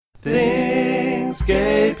Things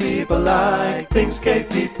gay people like, things gay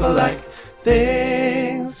people like,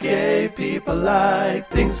 things gay people like,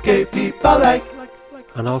 things gay people like.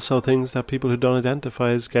 And also things that people who don't identify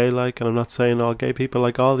as gay like, and I'm not saying all gay people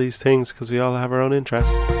like all these things because we all have our own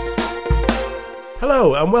interests.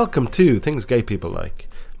 Hello and welcome to Things Gay People Like.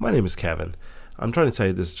 My name is Kevin. I'm trying to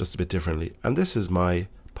say this just a bit differently, and this is my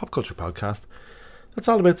pop culture podcast that's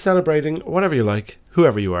all about celebrating whatever you like,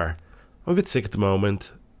 whoever you are. I'm a bit sick at the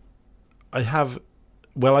moment. I got it.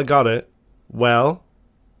 I got it. Well,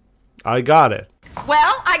 I got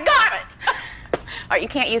it. Oh, you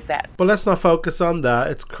can't use that. But let's not focus on that.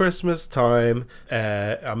 It's Christmas time.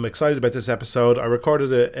 I'm excited about this episode. I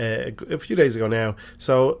recorded it a few days ago now,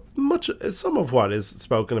 so some of what is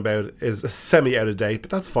spoken about is semi out of date,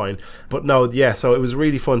 but that's fine. But no, yeah. So it was a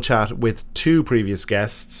really fun chat with two previous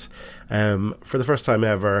guests. For the first time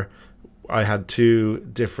ever, I had two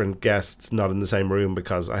different guests not in the same room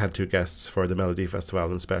because I had two guests for the Melody Festival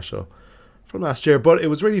and special from last year. But it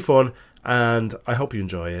was really fun, and I hope you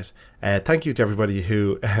enjoy it. Thank you to everybody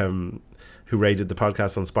who rated the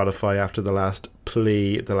podcast on Spotify after the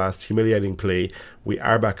last humiliating plea. We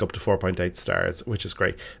are back up to 4.8 stars, which is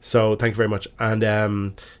great. So thank you very much.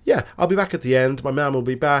 And yeah, I'll be back at the end. My mum will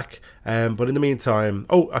be back. But in the meantime,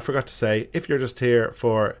 I forgot to say, if you're just here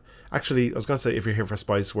for... Actually, I was going to say, if you're here for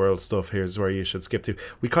Spice World stuff, here's where you should skip to.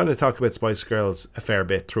 We kind of talk about Spice Girls a fair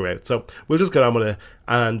bit throughout, so we'll just get on with it.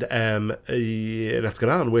 And let's get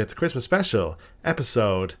on with the Christmas special,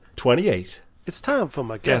 episode 28. It's time for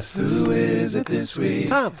my guests. Who is it this week?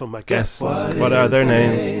 Time for my guests. What are their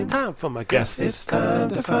names? Time for my guests. It's time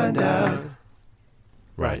to find out.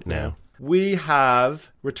 Right now. We have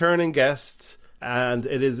returning guests, and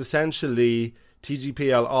it is essentially...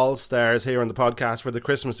 TGPL All-Stars here on the podcast for the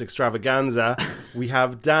Christmas extravaganza. We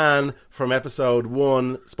have Dan from episode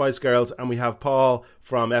 1, Spice Girls, and we have Paul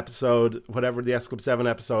from episode, whatever the S Club 7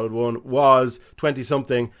 episode 1 was,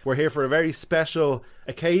 20-something. We're here for a very special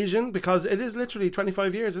occasion because it is literally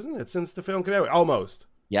 25 years, isn't it, since the film came out? Almost.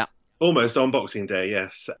 Yeah. Almost on Boxing Day,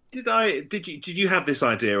 yes. Did you have this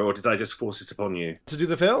idea, or did I just force it upon you? To do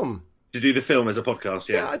the film. To do the film as a podcast,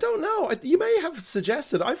 yeah. Yeah, I don't know. You may have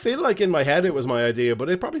suggested. I feel like in my head it was my idea, but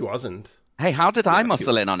it probably wasn't. Hey, how did I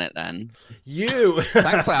muscle in on it then? You.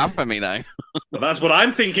 Thanks for having me, though. Well, that's what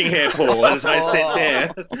I'm thinking here, Paul, as I sit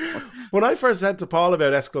here. When I first said to Paul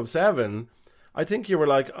about S Club 7, I think you were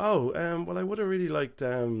like, well, I would have really liked,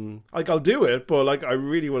 I'll do it, but like, I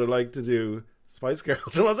really would have liked to do Spice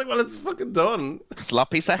Girls. And I was like, well, it's fucking done.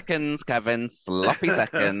 Sloppy seconds, Kevin. Sloppy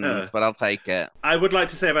seconds, but I'll take it. I would like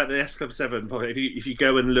to say about the S Club 7 podcast, if you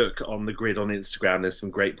go and look on the grid on Instagram, there's some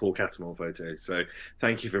great Paul Catamore photos. So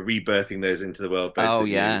thank you for rebirthing those into the world. Oh,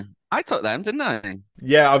 yeah. I took them, didn't I?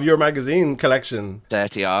 Yeah, of your magazine collection.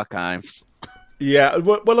 Dirty archives. Yeah.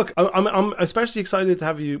 Well, look, I'm especially excited to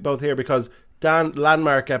have you both here because Dan,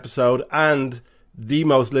 landmark episode, and... the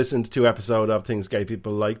most listened to episode of Things Gay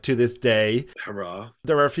People Like to this day. Hurrah.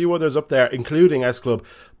 There are a few others up there, including S Club,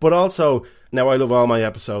 but also, now I love all my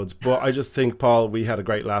episodes, but I just think, Paul, we had a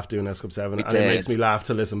great laugh doing S Club 7, and it makes me laugh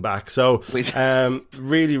to listen back. So,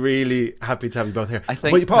 really, really happy to have you both here.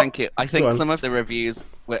 Thank you. I think some of the reviews,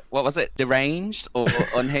 what was it, deranged or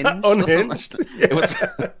unhinged? Unhinged. Yeah. It was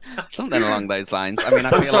something along those lines. I mean,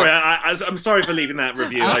 I'm sorry. I'm sorry for leaving that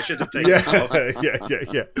review. I should have taken it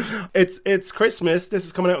Yeah. off. It's Christmas. This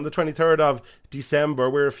is coming out on the 23rd of December.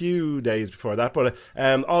 We're a few days before that, but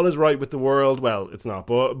all is right with the world. Well, it's not,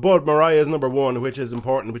 but Mariah is number 1, which is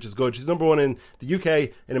important, which is good. She's number 1 in the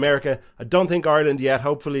UK, in America. I don't think Ireland yet.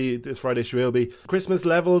 Hopefully this Friday she will be. Christmas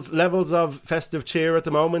levels of festive cheer at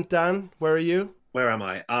the moment. Dan, where are you? Where am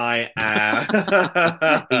I? I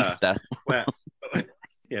am Easter. Well,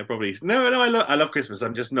 yeah, probably. No. I love Christmas.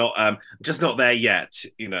 I'm just not there yet.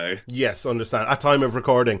 You know. Yes, understand. At time of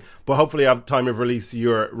recording, but hopefully at time of release,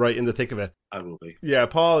 you're right in the thick of it. I will be. Yeah,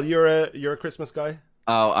 Paul, you're a Christmas guy.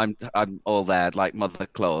 Oh, I'm all there, like Mother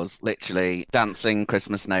Claus, literally dancing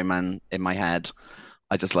Christmas snowman in my head.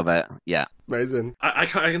 I just love it. Yeah. Amazing. I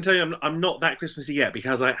can tell you I'm not that Christmassy yet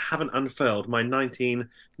because I haven't unfurled my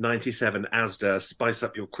 1997 Asda Spice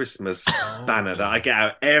Up Your Christmas banner that I get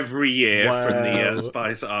out every year from the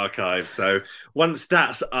Spice archive. So once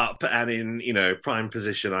that's up and in, prime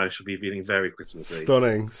position, I shall be feeling very Christmassy.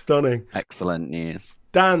 Stunning. Excellent news.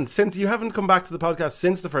 Dan, since you haven't come back to the podcast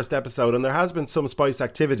since the first episode, and there has been some Spice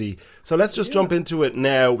activity, so let's just jump into it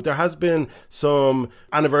now. There has been some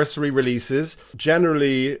anniversary releases.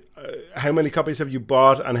 Generally, how many copies have you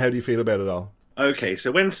bought, and how do you feel about it all? Okay,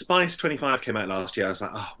 so when Spice 25 came out last year, I was like,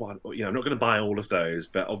 oh, well, I'm not going to buy all of those.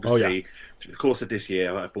 But obviously, through the course of this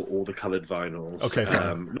year, I bought all the coloured vinyls. Okay,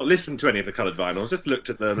 not listened to any of the coloured vinyls, just looked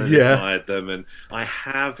at them and admired them. And I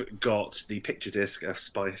have got the picture disc of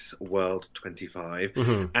Spice World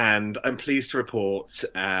 25. And I'm pleased to report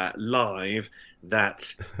live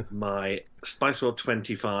that my Spice World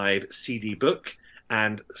 25 CD book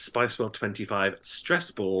and Spice World 25 Stress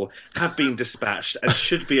Ball have been dispatched and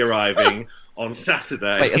should be arriving on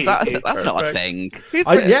Saturday. Wait, that's not a thing. It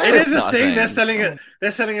is a thing.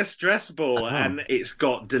 They're selling a stress ball, and it's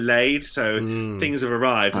got delayed, so things have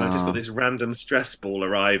arrived. And I just got this random stress ball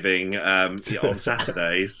arriving on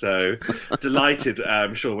Saturday. So delighted,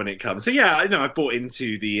 I'm sure, when it comes. So yeah, I know I've bought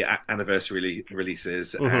into the anniversary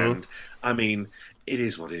releases, and I mean, it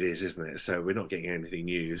is what it is, isn't it? So we're not getting anything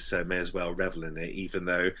new, so may as well revel in it, even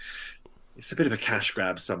though it's a bit of a cash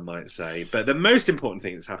grab, some might say. But the most important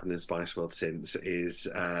thing that's happened in Spice World since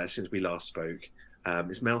we last spoke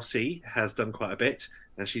is Mel C has done quite a bit,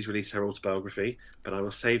 and she's released her autobiography. But I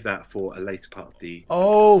will save that for a later part of the.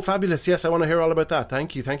 Oh, fabulous! Yes, I want to hear all about that.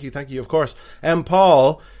 Thank you. Of course.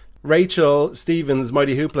 Paul, Rachel Stevens,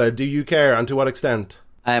 Mighty Hoopla. Do you care, and to what extent?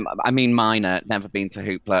 I mean, minor. Never been to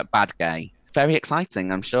Hoopla. Bad gay. Very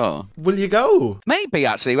exciting, I'm sure. Will you go? Maybe,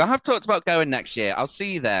 actually. I have talked about going next year. I'll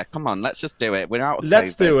see you there. Come on, let's just do it. We're out of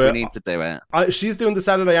Let's COVID. do it. We need to do it. She's doing the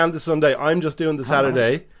Saturday and the Sunday. I'm just doing the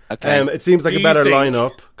Saturday. Okay. It seems like a better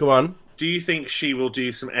lineup. Go on. Do you think she will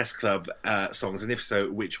do some S Club songs? And if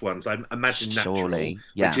so, which ones? I imagine Surely,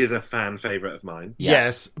 Natural, which is a fan favourite of mine. Yeah.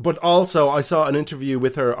 Yes, but also I saw an interview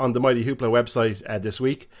with her on the Mighty Hoopla website this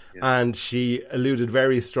week, and she alluded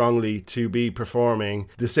very strongly to be performing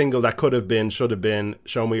the single that could have been, should have been,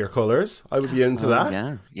 Show Me Your Colours. I would be into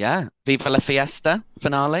that. Yeah. Viva la Fiesta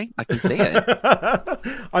finale. I can see it.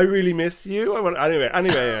 I really miss you. Anyway.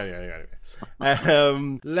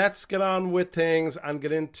 Let's get on with things and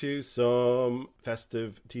get into some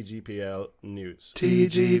festive TGPL news.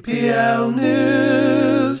 TGPL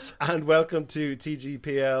news. And welcome to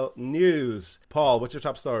TGPL news. Paul, what's your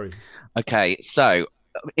top story? Okay, so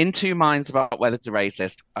in two minds about whether to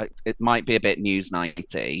racist. It might be a bit news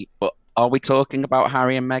nighty, but are we talking about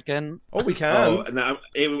Harry and Meghan? Oh, we can. Oh, no,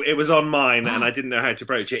 it was on mine, and I didn't know how to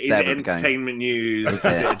approach it. Is it entertainment news? Is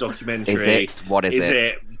it a documentary? What is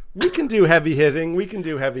it? We can do heavy hitting.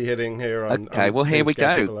 Here on. Okay, well, here we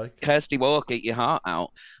go. Kirsty Walk, eat your heart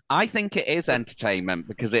out. I think it is entertainment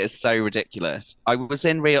because it is so ridiculous. I'm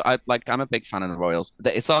a big fan of the Royals.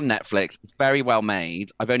 It's on Netflix. It's very well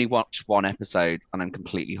made. I've only watched one episode and I'm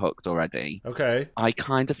completely hooked already. Okay. I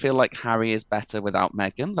kind of feel like Harry is better without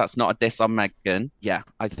Meghan. That's not a diss on Meghan. Yeah,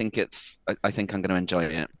 I think I'm going to enjoy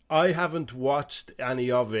it. I haven't watched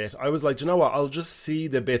any of it. I was like, you know what? I'll just see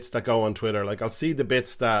the bits that go on Twitter. Like, I'll see the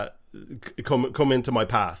bits that come into my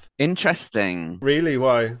path. Interesting. Really?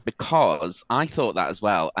 Why? Because I thought that as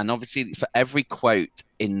well. And obviously, for every quote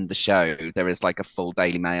in the show, there is like a full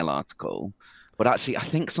Daily Mail article. But actually, I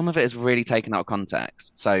think some of it is really taken out of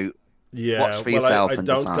contect. So yeah, watch for yourself. I and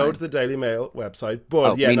don't decide. go to the Daily Mail website,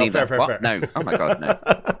 but fair. No, oh my god, no.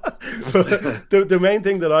 the main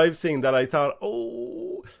thing that I've seen that I thought,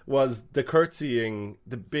 was the curtsying,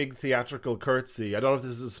 the big theatrical curtsy. I don't know if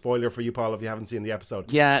this is a spoiler for you, Paul, if you haven't seen the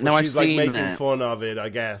episode. Yeah, no, I've seen it. She's making fun of it, I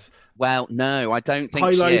guess. Well, no, I don't think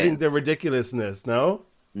highlighting the ridiculousness. No,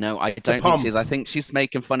 I don't think she is. I think she's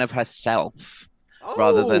making fun of herself.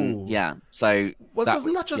 Rather than, so... Well,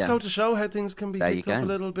 doesn't that just go to show how things can be picked up a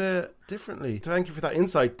little bit differently? Thank you for that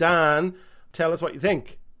insight. Dan, tell us what you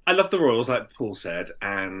think. I love the Royals, like Paul said,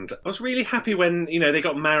 and I was really happy when, they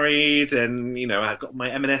got married and, I got my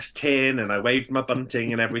M&S tin and I waved my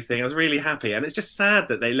bunting and everything. I was really happy, and it's just sad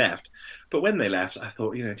that they left. But when they left, I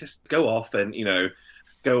thought, just go off and,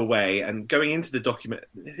 go away. And going into the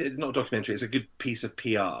it's not a documentary, it's a good piece of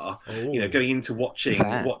PR. Going into watching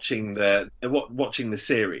the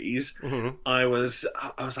series, I was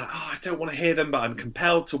like, I don't want to hear them, but I'm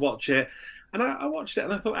compelled to watch it. And I watched it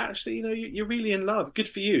and I thought, actually, you're really in love. Good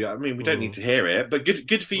for you. I mean, we don't need to hear it, but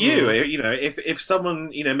good for you. If someone,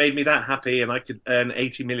 made me that happy and I could earn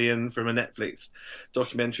 80 million from a Netflix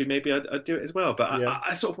documentary, maybe I'd do it as well. But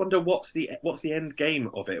I sort of wonder what's the end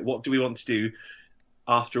game of it? What do we want to do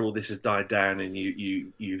after all this has died down and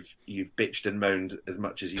you've bitched and moaned as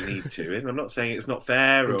much as you need to? And I'm not saying it's not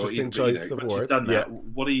fair or once you've done that,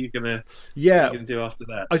 what are you gonna do after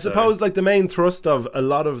that? I suppose like the main thrust of a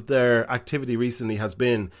lot of their activity recently has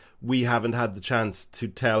been we haven't had the chance to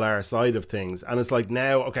tell our side of things, and it's like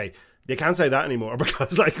now, okay, they can't say that anymore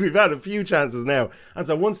because like we've had a few chances now, and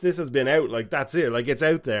so once this has been out, like that's it, like it's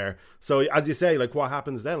out there. So as you say, like what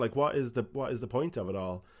happens then? Like what is the point of it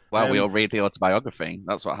all? Well, we all read the autobiography.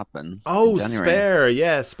 That's what happens. Oh,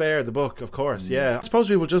 Spare, the book, of course. Yeah. I suppose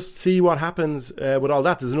we will just see what happens with all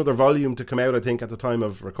that. There's another volume to come out, I think, at the time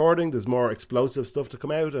of recording. There's more explosive stuff to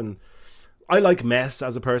come out, and I like mess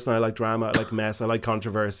as a person. I like drama. I like mess. I like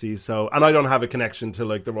controversy. So, and I don't have a connection to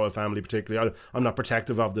like the royal family particularly. I'm not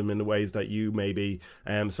protective of them in the ways that you may be.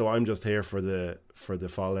 So I'm just here for the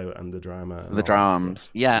fallout and the drama. And the dramas.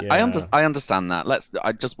 Yeah. I understand that.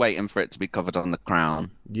 I'm just waiting for it to be covered on The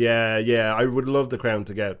Crown. Yeah. I would love The Crown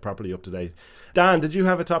to get properly up to date. Dan, did you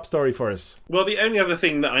have a top story for us? Well, the only other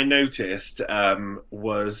thing that I noticed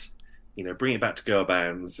was, bringing it back to girl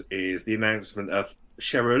bands, is the announcement of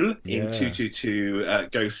Cheryl in 222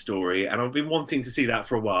 Ghost Story, and I've been wanting to see that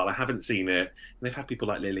for a while. I haven't seen it, and they've had people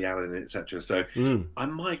like Lily Allen, etc. So I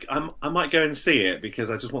might go and see it because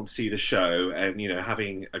I just want to see the show, and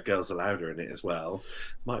having a Girls Alouder in it as well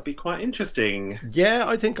might be quite interesting. Yeah,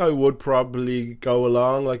 I think I would probably go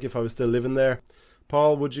along, like if I was still living there.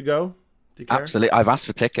 Paul, would you go? Absolutely. I've asked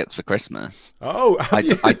for tickets for Christmas. Oh,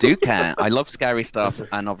 I do care. I love scary stuff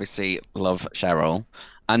and obviously love Cheryl.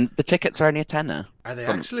 And the tickets are only a tenner. Are they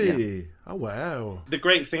actually? Yeah. Oh, wow. The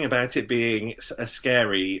great thing about it being a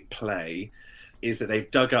scary play is that they've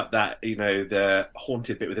dug up that, the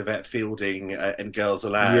haunted bit with Yvette Fielding and Girls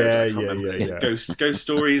Aloud. Yeah. Ghost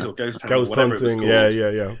Stories or Ghost Hunting, Ghost whatever Hunting, it was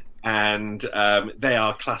called. Yeah. And they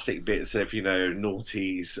are classic bits of,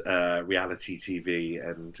 noughties, reality TV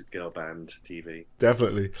and girl band TV.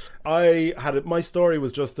 Definitely. My story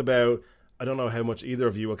was just about, I don't know how much either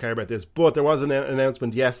of you will care about this, but there was an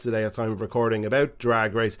announcement yesterday at the time of recording about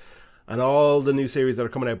Drag Race and all the new series that are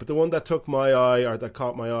coming out. But the one that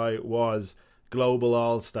caught my eye was Global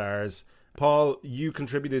All Stars. Paul, you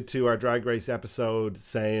contributed to our Drag Race episode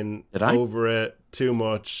saying over it too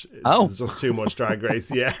much. It's just too much Drag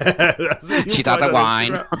Race. Yeah. She got the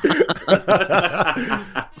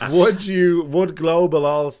wine. Would Global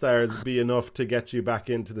All Stars be enough to get you back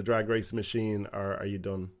into the Drag Race machine, or are you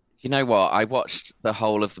done? You know what? I watched the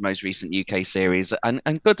whole of the most recent UK series,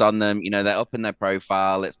 and good on them. They're up in their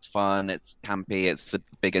profile. It's fun. It's campy. It's a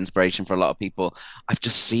big inspiration for a lot of people. I've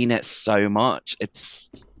just seen it so much.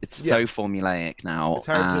 It's so formulaic now. It's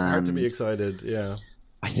hard to be excited. Yeah.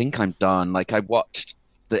 I think I'm done. Like, I watched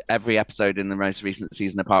every episode in the most recent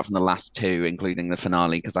season apart from the last two, including the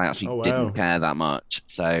finale, because I actually didn't care that much.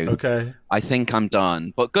 So I think I'm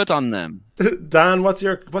done, but good on them. Dan, what's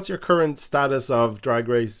your current status of Drag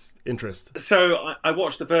Race interest? So I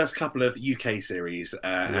watched the first couple of UK series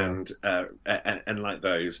and like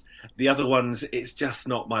those. The other ones, it's just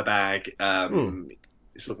not my bag.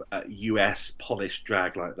 Sort of US polished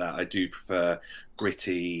drag like that. I do prefer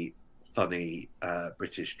gritty, funny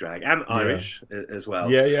British drag and Irish as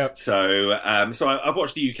well. Yeah. So I've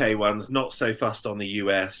watched the UK ones, not so fussed on the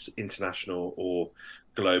US international or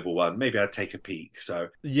global one. Maybe I'd take a peek. So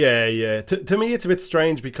yeah. To me, it's a bit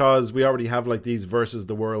strange because we already have like these versus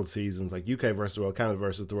the world seasons, like UK versus the world, Canada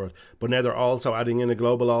versus the world. But now they're also adding in a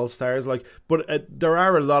global all stars. But there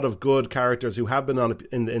are a lot of good characters who have been on it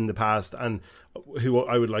in the past and who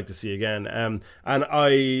I would like to see again. And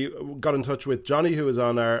I got in touch with Johnny, who was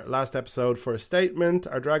on our last episode, for a statement.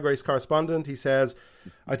 Our Drag Race correspondent. He says,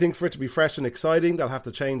 "I think for it to be fresh and exciting, they'll have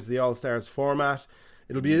to change the All Stars format.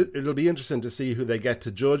 It'll be interesting to see who they get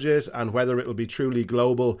to judge it and whether it'll be truly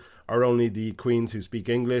global or only the queens who speak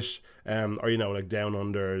English, or like Down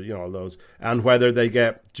Under, all those, and whether they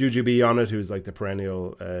get Jujubee on it, who's like the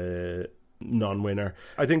perennial non-winner.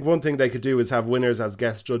 I think one thing they could do is have winners as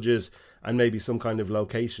guest judges and maybe some kind of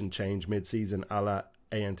location change mid-season a la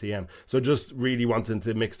ANTM. So just really wanting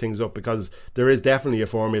to mix things up because there is definitely a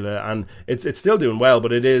formula and it's still doing well,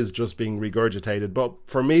 but it is just being regurgitated. But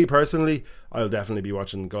for me personally, I'll definitely be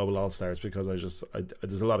watching Global All Stars because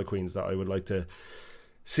there's a lot of queens that I would like to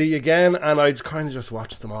see again, and I'd kind of just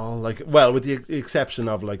watch them all, with the exception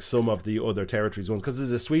of like some of the other territories ones, because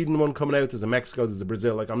there's a Sweden one coming out, there's a Mexico, there's a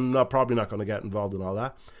Brazil. I'm probably not going to get involved in all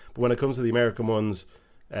that, but when it comes to the American ones,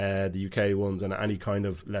 the UK ones, and any kind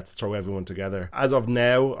of let's throw everyone together, as of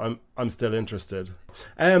now, I'm still interested.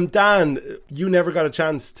 Dan, you never got a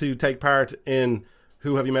chance to take part in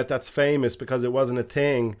Who Have You Met That's Famous because it wasn't a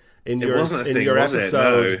thing in your episode.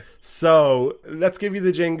 No. So let's give you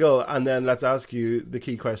the jingle and then let's ask you the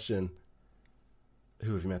key question.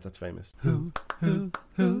 Who have you met that's famous? Who have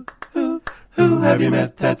you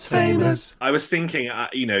met that's famous? I was thinking,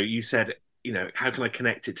 you said how can I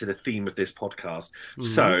connect it to the theme of this podcast?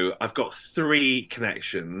 So I've got 3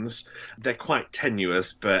 connections. They're quite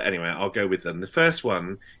tenuous, but anyway, I'll go with them. The first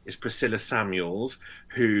one is Priscilla Samuels,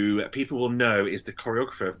 who people will know is the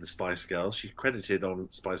choreographer of the Spice Girls. She's credited on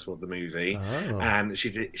Spice World the movie, and she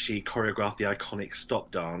choreographed the iconic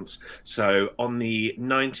Stop Dance. So on the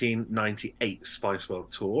 1998 Spice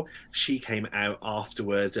World tour, she came out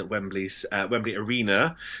afterwards at Wembley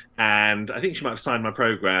Arena, and I think she might have signed my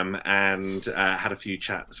program and had a few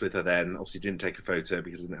chats with her then. Obviously didn't take a photo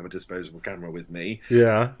because I didn't have a disposable camera with me.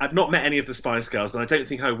 Yeah. I've not met any of the Spice Girls, and I don't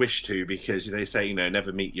think I wish to, because they say,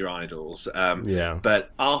 never meet your idols.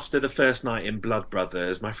 But after the first night in Blood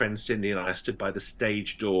Brothers, my friend Cindy and I stood by the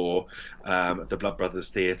stage door of the Blood Brothers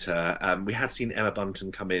Theatre. We had seen Emma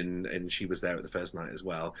Bunton come in, and she was there at the first night as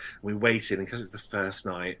well. We waited, and because it was the first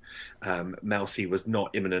night, Mel C was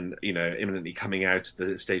not imminently coming out of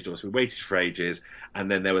the stage door, so we waited for ages, and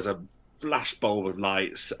then there was a flash bulb of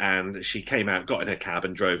lights, and she came out, got in her cab,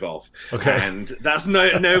 and drove off. Okay. And that's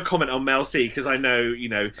no comment on Mel C, because I know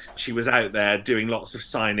she was out there doing lots of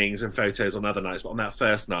signings and photos on other nights, but on that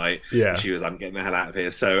first night, she was, I'm getting the hell out of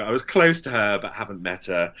here. So I was close to her, but haven't met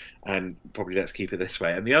her, and probably let's keep it this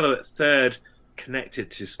way. And the third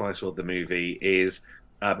connected to Spice World the movie is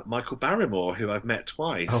Michael Barrymore, who I've met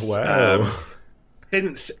twice. Oh wow.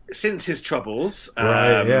 Since his troubles,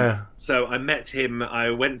 right? Yeah. So I met him. I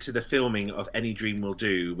went to the filming of Any Dream Will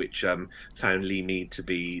Do, which found Lee Mead to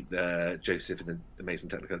be Joseph in the Amazing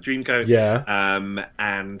Technicolor Dreamcoat. Yeah.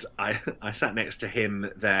 And I sat next to him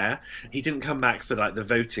there. He didn't come back for the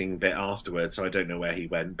voting bit afterwards, so I don't know where he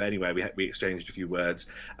went. But anyway, we exchanged a few words.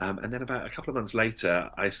 And then about a couple of months later,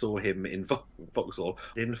 I saw him in Vauxhall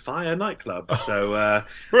in Fire nightclub. So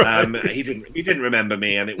he didn't remember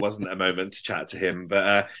me, and it wasn't a moment to chat to him.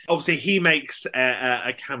 But obviously, he makes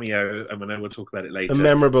a cameo, and I know we'll talk about it later. A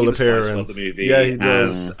memorable appearance. The movie, he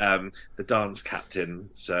does. As the dance captain.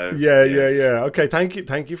 So yeah. Okay,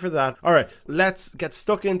 thank you for that. All right, let's get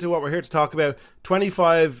stuck into what we're here to talk about.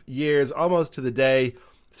 25 years, almost to the day,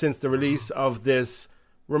 since the release of this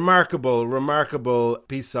remarkable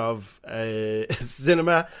piece of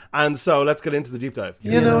cinema, and so let's get into the deep dive.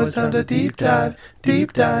 It's time to deep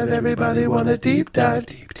dive. Everybody want a deep dive.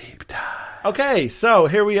 Deep dive. Okay, so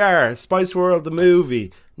here we are, Spice World the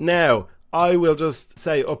movie. Now, I will just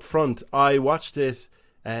say up front, I watched it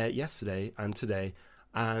yesterday and today,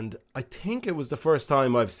 and I think it was the first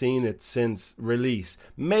time I've seen it since release.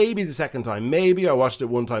 Maybe the second time. Maybe I watched it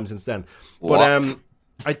one time since then. What? But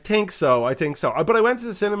I think so. But I went to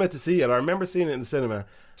the cinema to see it. I remember seeing it in the cinema.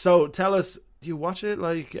 So tell us, do you watch it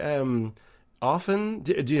often?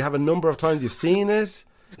 Do you have a number of times you've seen it,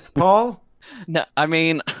 Paul? No, I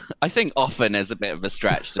mean, I think often is a bit of a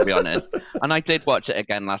stretch, to be honest. And I did watch it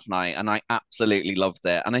again last night, and I absolutely loved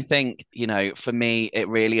it. And I think, for me, it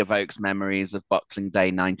really evokes memories of Boxing Day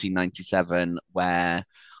 1997, where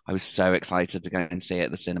I was so excited to go and see it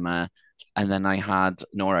at the cinema. And then I had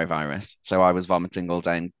norovirus, so I was vomiting all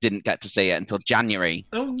day and didn't get to see it until January.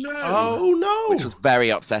 Oh no! Which was very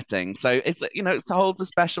upsetting. So it holds a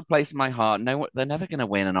special place in my heart. No, they're never going to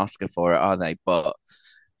win an Oscar for it, are they? But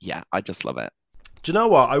yeah, I just love it. Do you know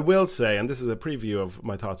what I will say? And this is a preview of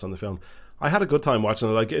my thoughts on the film. I had a good time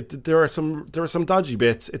watching it. There are some dodgy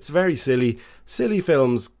bits. It's very silly. Silly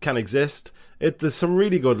films can exist. There's some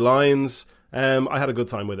really good lines. I had a good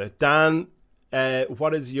time with it. Dan,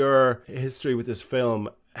 what is your history with this film?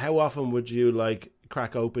 How often would you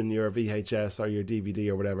crack open your VHS or your DVD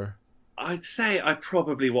or whatever? I'd say I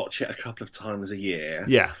probably watch it a couple of times a year.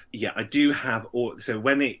 Yeah, I do have. So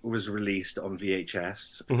when it was released on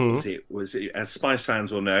VHS, it was, as Spice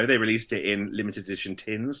fans will know, they released it in limited edition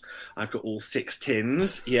tins. I've got all 6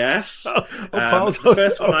 tins. Yes, the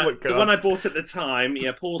first one, the one I bought at the time.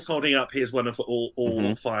 Yeah, Paul's holding up his one of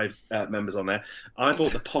all 5 members on there. I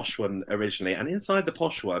bought the posh one originally, and inside the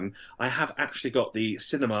posh one, I have actually got the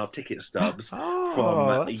cinema ticket stubs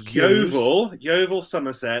from Yeovil,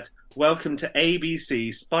 Somerset. Welcome to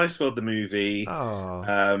ABC, Spice World the movie.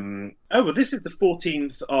 Well, this is the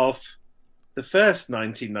 14th of the first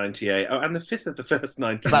 1998. Oh, and the 5th of the first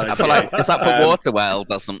 1998. Is that for Waterworld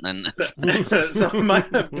or something? So I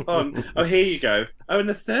might have gone. Oh, here you go. Oh, and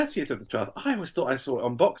the 30th of the 12th. I always thought I saw it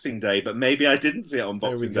on Boxing Day, but maybe I didn't see it on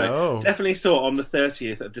Boxing Day. Definitely saw it on the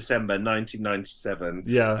 30th of December, 1997.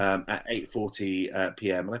 Yeah. At 8:40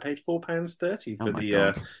 p.m. And I paid £4.30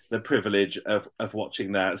 for the privilege of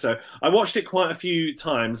watching that. So I watched it quite a few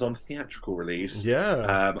times on theatrical release.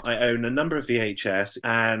 Yeah. I own a number of VHS,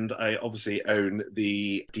 and I obviously own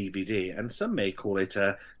the DVD. And some may call it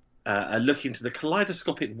a a look into the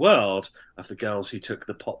kaleidoscopic world of the girls who took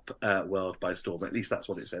the pop world by storm. At least that's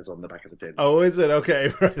what it says on the back of the tin. Oh, is it?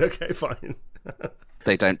 Okay, right, okay, fine.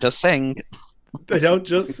 They don't just sing. They don't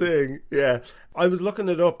just sing. Yeah. I was looking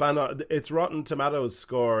it up, and its Rotten Tomatoes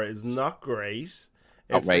score is not great.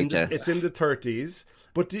 Outrageous. It's in the 30s.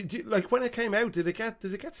 But like when it came out, did it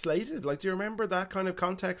get slated? Like, do you remember that kind of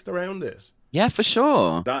context around it? Yeah, for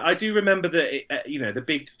sure. I do remember that, the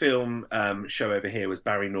big film show over here was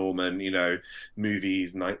Barry Norman,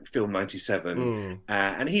 film 97.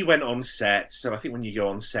 And he went on set. So I think when you go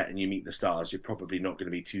on set and you meet the stars, you're probably not going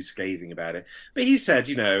to be too scathing about it. But he said,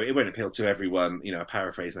 it won't appeal to everyone,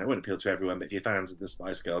 paraphrasing, it won't appeal to everyone. But if you're fans of the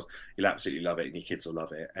Spice Girls, you'll absolutely love it and your kids will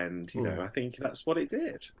love it. And, I think that's what it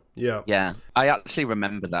did. Yeah. Yeah. I actually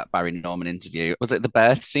remember that Barry Norman interview. Was it the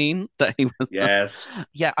birth scene that he was? Yes.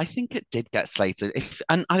 Yeah, I think it did get slated.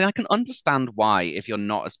 And I can understand why, if you're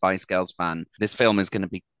not a Spice Girls fan, this film is going to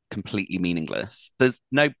be completely meaningless. There's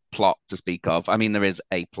no plot to speak of. I mean, there is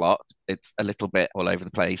a plot. It's a little bit all over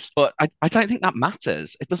the place, but I don't think that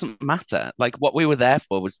matters. It doesn't matter. Like, what we were there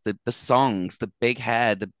for was the songs, the big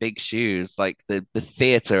hair, the big shoes, like the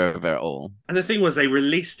theatre of it all. And the thing was, they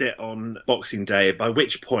released it on Boxing Day, by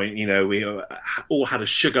which point, we all had a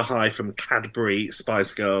sugar high from Cadbury,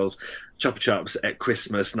 Spice Girls, Chupa Chups at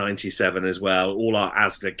Christmas 97 as well, all our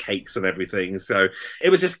Asda cakes and everything. So it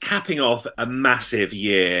was just capping off a massive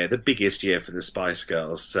year, the biggest year for the Spice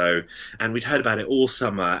Girls. So, and we'd heard about it all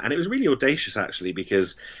summer, and it was really audacious actually,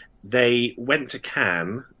 because they went to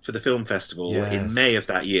Cannes for the film festival in May of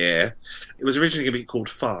that year. It was originally going to be called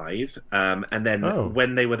Five, and then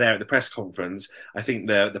when they were there at the press conference, I think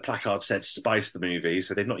the placard said Spice the movie,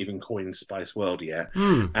 so they've not even coined Spice World yet.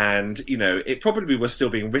 And it probably was still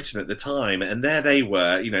being written at the time, and there they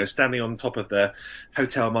were, standing on top of the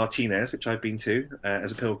Hotel Martinez, which I've been to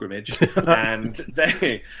as a pilgrimage, and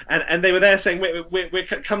they were there saying, "We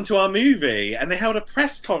come to our movie," and they held a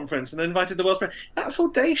press conference and invited the world's press. That's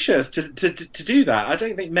audacious to do that. I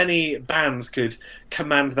don't think many bands could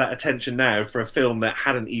command that attention now for a film that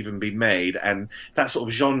hadn't even been made, and that sort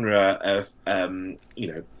of genre of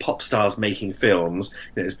pop stars making films,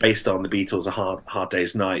 it's based on the Beatles, A Hard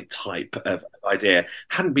Day's Night type of idea,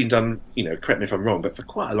 hadn't been done, correct me if I'm wrong, but for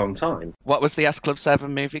quite a long time. What was the S Club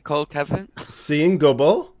 7 movie called, Kevin? Seeing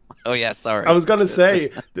Double. Oh yeah, sorry. I was going to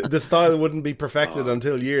say the style wouldn't be perfected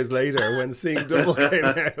until years later when Seeing Double came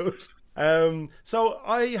out. So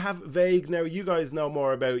I have vague, now you guys know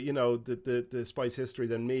more about the Spice history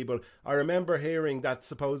than me, but I remember hearing that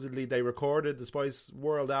supposedly they recorded the Spice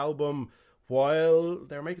World album while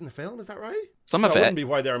they were making the film. Is that right? Some of it wouldn't be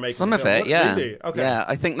why they were making some the of film. it, yeah. Really? Okay. Yeah,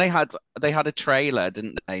 I think they had a trailer,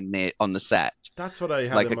 didn't they, on the set? That's what I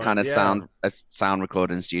had. Like a kind of sound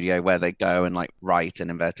recording studio where they go and like write in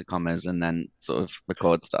inverted commas and then sort of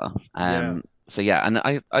record stuff. So yeah, and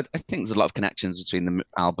I think there's a lot of connections between the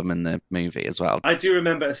album and the movie as well. I do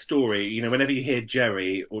remember a story, whenever you hear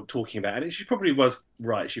Jerry or talking about it, she probably was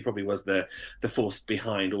right. She probably was the force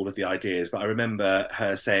behind all of the ideas. But I remember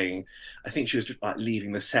her saying, I think she was just like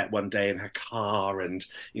leaving the set one day in her car, and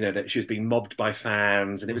that she was being mobbed by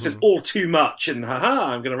fans, and it was just all too much. And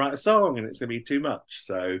I'm going to write a song, and it's going to be too much.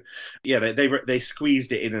 So yeah, they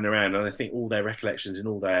squeezed it in and around, and I think all their recollections and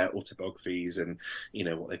all their autobiographies and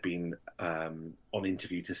what they've been on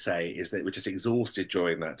interview to say is that they were just exhausted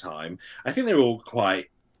during that time. I think they were all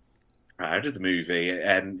quite proud of the movie,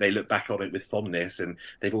 and they look back on it with fondness, and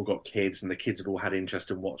they've all got kids, and the kids have all had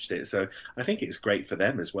interest and watched it. So I think it's great for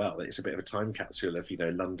them as well. It's a bit of a time capsule of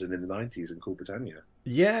London in the 90s and Cool Britannia.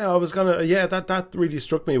 Yeah, that really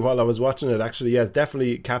struck me while I was watching it, actually. Yeah, it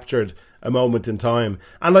definitely captured a moment in time,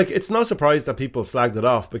 and like it's no surprise that people slagged it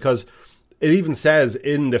off, because it even says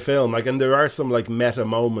in the film, like, and there are some like meta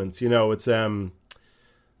moments, it's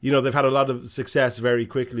they've had a lot of success very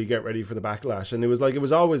quickly, get ready for the backlash, and it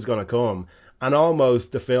was always going to come, and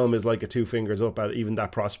almost the film is like a two fingers up at even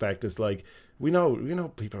that prospect. It's like, we know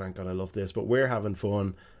people aren't going to love this, but we're having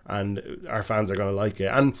fun and our fans are going to like it.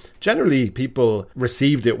 And generally people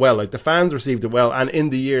received it well, like the fans received it well, and in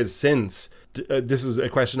the years since, this is a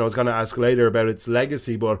question I was going to ask later about its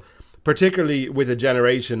legacy, but particularly with a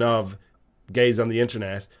generation of gays on the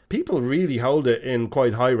internet, people really hold it in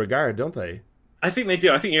quite high regard, don't they? I think they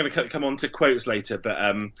do. I think you're going to come on to quotes later, but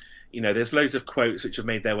there's loads of quotes which have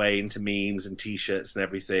made their way into memes and T-shirts and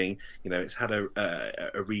everything. It's had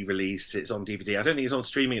a re-release. It's on DVD. I don't think it's on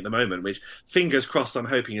streaming at the moment, which, fingers crossed, I'm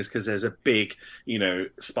hoping is because there's a big,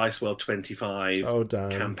 Spice World 25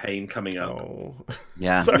 campaign coming up. Oh.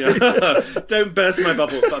 Yeah. Don't burst my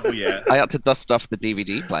bubble yet. I had to dust off the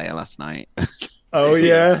DVD player last night. Oh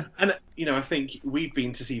yeah. And you know, I think we've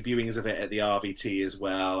been to see viewings of it at the RVT as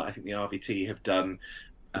well. I think the RVT have done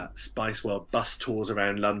Spice World bus tours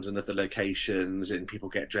around London of the locations, and people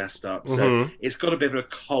get dressed up. So it's got a bit of a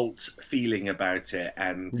cult feeling about it.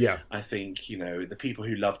 And I think, you know, the people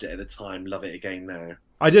who loved it at the time love it again now.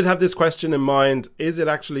 I did have this question in mind. Is it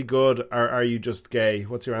actually good, or are you just gay?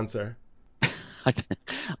 What's your answer?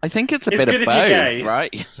 I think it's a bit of both,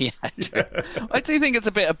 right? Yeah, I do think it's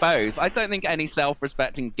a bit of both. I don't think any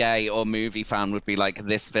self-respecting gay or movie fan would be like,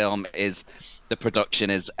 this film is, the production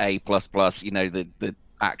is A++, you know, the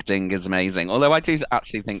acting is amazing. Although I do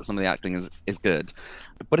actually think some of the acting is good.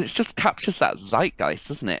 But it just captures that zeitgeist,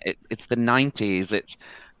 doesn't it? It's the 90s, it's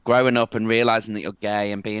growing up and realizing that you're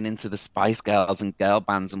gay and being into the Spice Girls and girl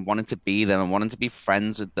bands and wanting to be them and wanting to be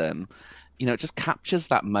friends with them. You know, it just captures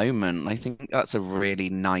that moment. I think that's a really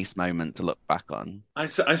nice moment to look back on. I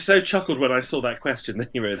so chuckled when I saw that question that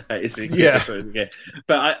you wrote that. Yeah.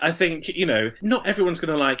 But I think, you know, not everyone's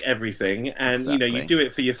going to like everything. And, you know, you do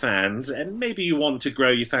it for your fans. And maybe you want to grow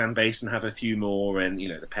your fan base and have a few more. And, you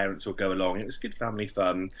know, the parents will go along. It was good family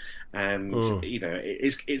fun. And, you know,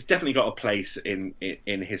 it's definitely got a place in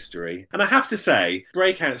history. And I have to say,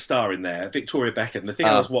 breakout star in there, Victoria Beckham, the thing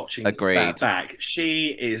I was watching that back,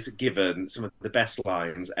 she is given some of the best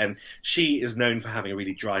lines, and she is known for having a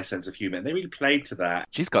really dry sense of humour, and they really played to that.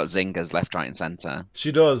 She's got zingers left, right and centre.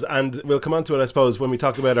 She does, and we'll come on to it, I suppose, when we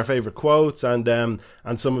talk about our favourite quotes and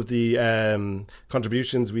some of the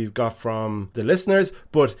contributions we've got from the listeners.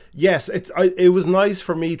 But yes, it was nice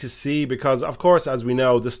for me to see, because of course, as we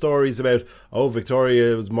know, the stories about,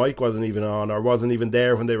 Victoria's mic wasn't even on, or wasn't even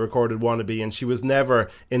there when they recorded Wannabe, and she was never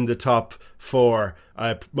in the top 4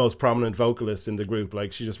 most prominent vocalists in the group.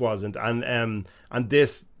 Like, she just wasn't. And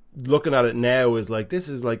this, looking at it now, is like, this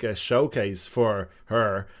is like a showcase for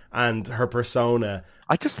her and her persona.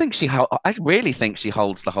 I really think she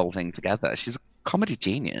holds the whole thing together. She's a comedy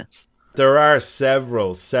genius. There are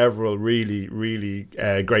several really, really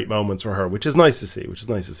great moments for her, which is nice to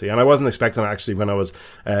see. And I wasn't expecting it, actually, when I was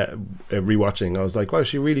rewatching. I was like, wow,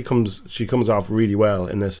 she comes off really well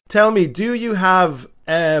in this. Tell me, do you have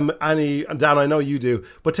any, Dan, I know you do,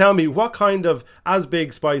 but tell me, what kind of, as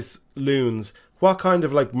Big Spice loons, what kind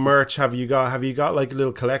of like merch have you got? Have you got like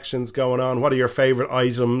little collections going on? What are your favourite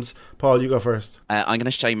items? Paul, you go first. I'm going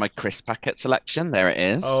to show you my crisp packet selection. There it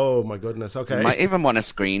is. Oh my goodness. Okay. You might even want to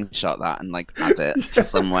screenshot that and like add it to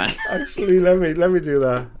somewhere. Actually, let me do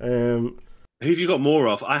that. Who have you got more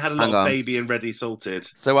of? I had a lot of Baby and Ready Salted.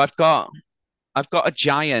 So I've got a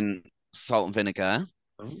giant salt and vinegar.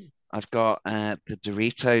 Oh. I've got the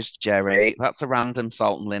Doritos Jerry. That's a random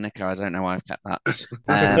salt and Lineker. I don't know why I've kept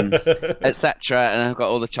that. Etc. And I've got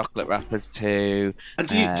all the chocolate wrappers too. And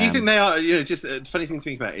do you think they are, you know, just a funny thing to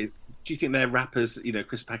think about is, do you think they're wrappers, you know,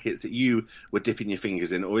 crisp packets that you were dipping your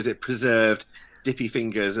fingers in, or is it preserved dippy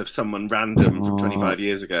fingers of someone random from 25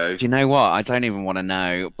 years ago? Do you know what? I don't even want to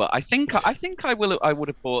know, but I think I would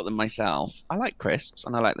have bought them myself. I like crisps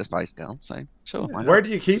and I like the Spice Girls, so sure. Where do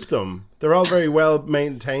you keep them? They're all very well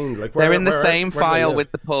maintained. Like, they're in the same file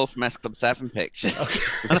with the Paul from S Club 7 pictures.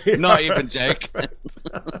 Okay. Not even joking.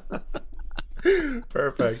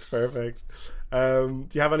 Perfect. Do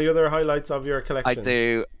you have any other highlights of your collection? I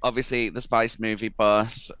do. Obviously, the Spice movie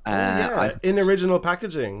bus. In original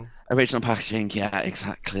packaging. Original packaging, yeah,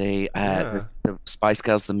 exactly. The Spice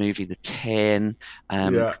Girls, the movie, the tin,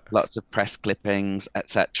 lots of press clippings,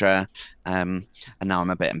 etc. And now I'm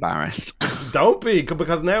a bit embarrassed. Don't be,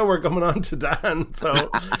 because now we're coming on to Dan. So,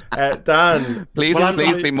 Dan, please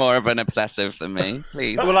be more of an obsessive than me,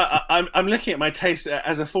 please. Well, I'm looking at my taste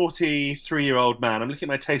as a 43-year-old man. I'm looking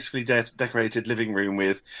at my tastefully decorated living room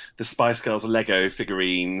with the Spice Girls Lego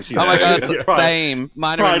figurines. You know, my god, same.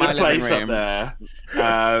 Mine are in my living room. Up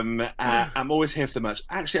there. I'm always here for the much.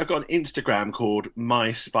 Actually, I've got an Instagram called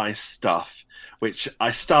My Spice Stuff, which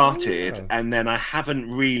I started and then I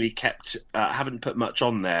haven't really haven't put much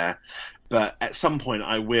on there. But at some point,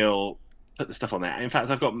 I will put the stuff on there. In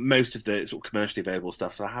fact, I've got most of the sort of commercially available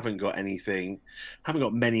stuff, so I haven't got many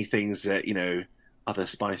things that, you know, other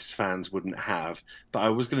Spice fans wouldn't have. But I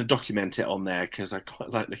was going to document it on there because I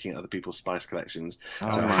quite like looking at other people's Spice collections.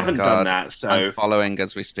 So I haven't done that. So I'm following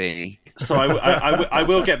as we speak. So I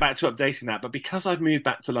will get back to updating that. But because I've moved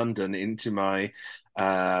back to London into my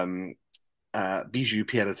bijou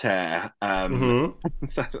pied-à-terre,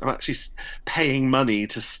 so I'm actually paying money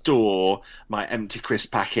to store my empty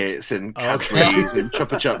crisp packets and Cadbury's and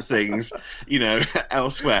Chupa Chups things, you know,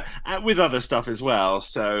 elsewhere, with other stuff as well.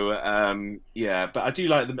 So but I do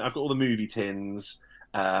like them. I've got all the movie tins.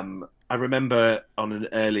 I remember on an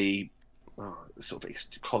early sort of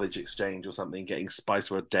college exchange or something, getting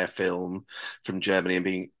Spice World Der Film from Germany and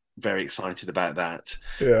being very excited about that.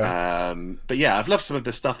 Yeah. But yeah, I've loved some of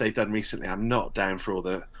the stuff they've done recently. I'm not down for all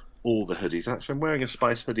the hoodies. Actually, I'm wearing a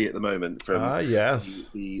Spice hoodie at the moment from yes,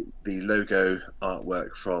 the logo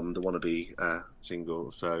artwork from the Wannabe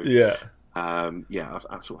single. So yeah. I've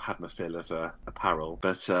sort of had my fill of apparel,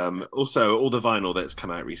 but also all the vinyl that's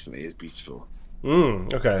come out recently is beautiful.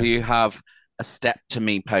 Okay. You have a Step to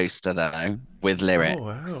Me poster though with lyrics. Oh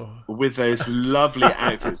wow! With those lovely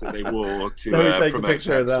outfits that they wore to Let me take promote a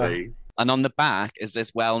picture of that. Pepsi. And on the back is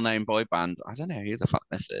this well-known boy band. I don't know who the fuck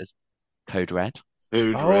this is. Code Red.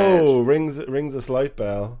 Red. Rings a slight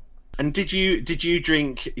bell. And did you get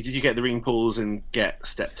the ring pulls and get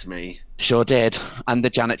Step to Me? Sure did. And the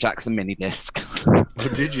Janet Jackson mini disc.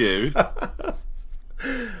 Did you?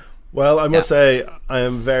 Well, I must say I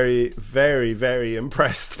am very, very, very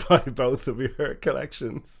impressed by both of your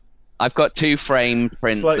collections. I've got 2 framed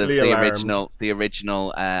prints Slightly of alarmed. the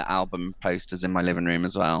original album posters in my living room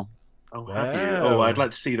as well. Oh, have you? Oh, I'd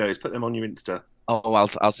like to see those. Put them on your Insta. Oh,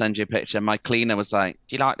 I'll send you a picture. My cleaner was like,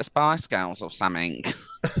 "Do you like the Spice Girls or something?"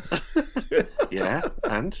 Yeah,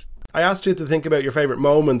 and I asked you to think about your favorite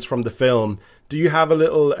moments from the film. Do you have a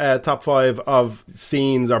little top 5 of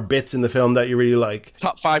scenes or bits in the film that you really like?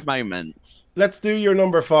 Top 5 moments. Let's do your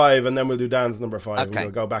number 5, and then we'll do Dan's number 5, and Okay.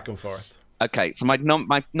 we'll go back and forth. Okay, so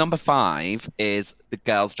my number 5 is the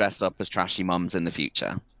girls dressed up as trashy mums in the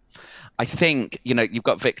future. I think, you've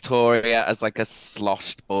got Victoria as like a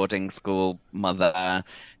sloshed boarding school mother.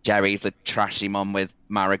 Jerry's a trashy mum with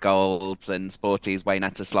marigolds, and Sporty's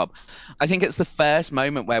Waynetta slob. I think it's the first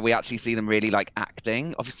moment where we actually see them really like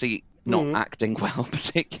acting. Obviously not acting well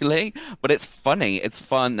particularly, but it's funny. It's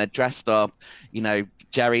fun. They're dressed up.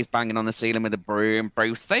 Jerry's banging on the ceiling with a broom.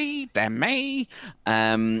 Brucey, Demi.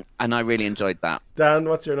 And I really enjoyed that. Dan,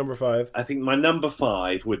 what's your number 5? I think my number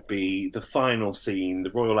 5 would be the final scene, the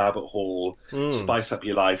Royal Albert Hall, Spice Up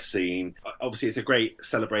Your Life scene. Obviously, it's a great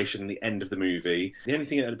celebration at the end of the movie. The only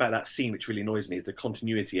thing about that scene which really annoys me is the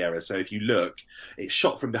continuity error. So if you look, it's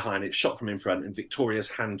shot from behind, it's shot from in front, and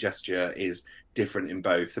Victoria's hand gesture is different in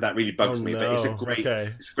both. So that really bugs me. But it's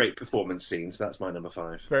a great performance scene. So that's my number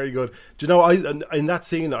 5. Very good. Do you know, in that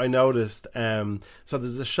scene I noticed, so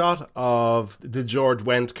there's a shot of the George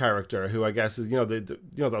Wendt character, who I guess is,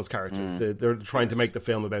 those characters. They're trying to make the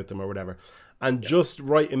film about them or whatever. And just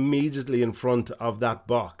right immediately in front of that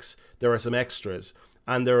box, there are some extras.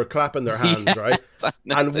 And they're clapping their hands, right?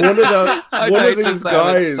 And one of these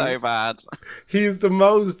guys, so bad. He's the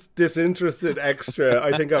most disinterested extra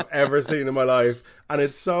I think I've ever seen in my life, and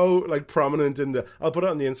it's so like prominent in the. I'll put it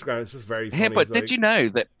on the Instagram. It's just very funny. Yeah, but did you know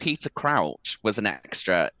that Peter Crouch was an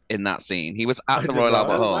extra in that scene? He was at the Royal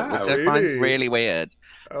Albert Hall, which I find really weird.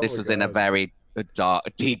 This was in a very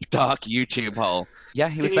deep, dark YouTube hole. Yeah,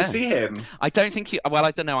 he was Can you see him? I don't think you. Well,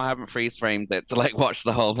 I don't know. I haven't freeze framed it to like watch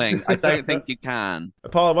the whole thing. I don't think you can.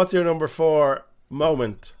 Paul, what's your number 4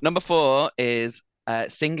 moment? Number 4 is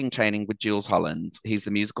singing training with Jules Holland. He's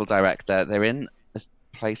the musical director. They're in a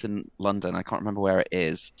place in London. I can't remember where it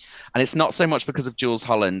is. And it's not so much because of Jules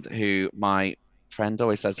Holland, who my friend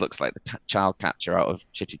always says looks like the child catcher out of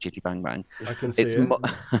Chitty Chitty Bang Bang. I can see it.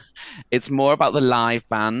 It's more about the live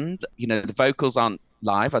band. The vocals aren't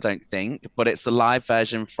live, I don't think, but it's the live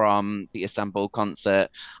version from the Istanbul concert.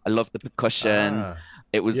 I love the percussion.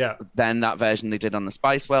 It was then that version they did on the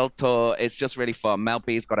Spice World tour. It's just really fun. Mel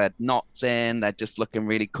B's got her knots in. They're just looking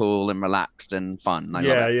really cool and relaxed and fun.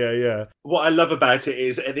 Yeah. What I love about it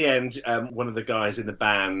is at the end, one of the guys in the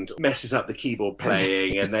band messes up the keyboard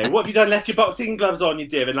playing, and they, "What have you done? Left your boxing gloves on, you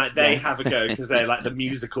dear?" And like they have a go because they're like the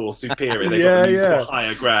musical superior. They've got the musical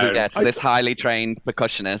higher ground. Yeah, to this highly trained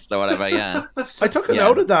percussionist or whatever. Yeah, I took a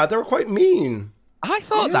note of that. They were quite mean. I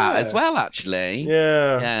thought that as well, actually.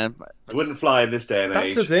 Yeah. It wouldn't fly in this day and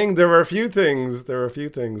age. That's the thing. There were a few things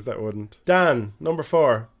that wouldn't. Dan, number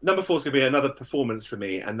 4. Number 4 is going to be another performance for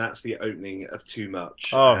me, and that's the opening of Too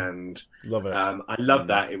Much. Oh, and love it. I love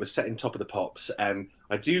that. It was set in Top of the Pops, and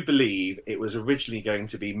I do believe it was originally going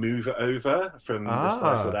to be Move It Over from the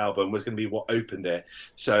Spice World album, was going to be what opened it.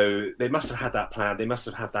 So they must have had that planned. They must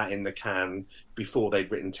have had that in the can before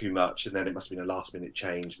they'd written Too Much, and then it must have been a last-minute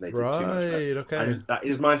change, and they did Too Much. Okay. And that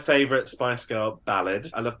is my favourite Spice Girl ballad.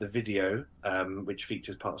 I love the video, which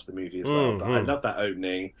features parts of the movie as well. But I love that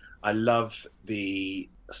opening. I love the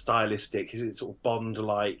stylistic, is it sort of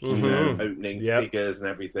Bond-like, opening figures and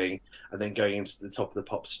everything, and then going into the Top of the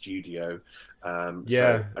Pop studio.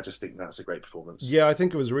 So I just think that's a great performance. Yeah, I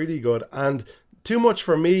think it was really good. And Too Much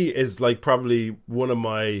for me is like probably one of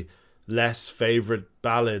my less favorite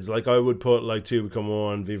ballads. Like I would put like To Become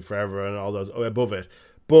One, Vive Forever, and all those above it.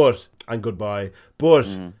 And Goodbye. But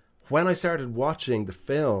when I started watching the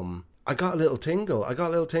film, I got a little tingle. I got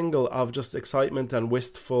a little tingle of just excitement and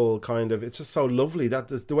wistful kind of. It's just so lovely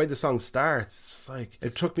that the way the song starts. It's just like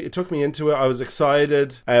it took me into it. I was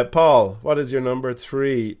excited. Paul, what is your number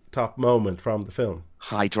 3 top moment from the film?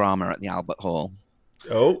 High drama at the Albert Hall.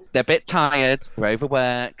 Oh, they're a bit tired. They're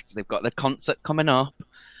overworked. They've got the concert coming up.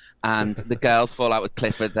 And the girls fall out with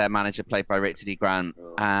Clifford, their manager, played by Richard E. Grant,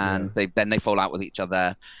 and they fall out with each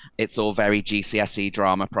other. It's all very GCSE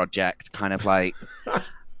drama project, kind of like,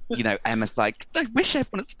 you know, Emma's like, I wish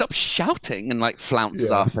everyone would stop shouting, and like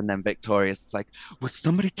flounces off, and then Victoria's like, would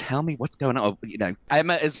somebody tell me what's going on? You know,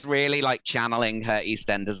 Emma is really like channeling her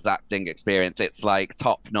EastEnders acting experience. It's like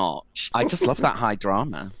top notch. I just love that high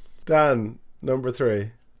drama. Dan, number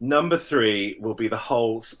 3. Number 3 will be the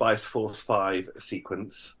whole Spice Force 5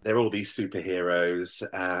 sequence. They're all these superheroes,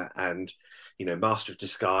 and you know, Master of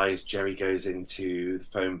Disguise, Jerry goes into the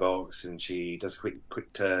phone box and she does a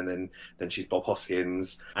quick turn, and then she's Bob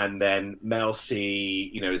Hoskins, and then Mel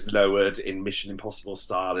C, you know, is lowered in Mission Impossible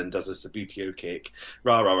style and does a Sabutio kick.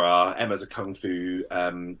 Rah rah rah. Emma's a kung fu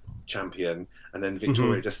champion, and then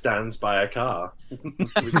Victoria just stands by a car,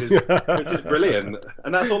 which is brilliant.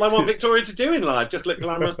 And that's all I want Victoria to do in life, just look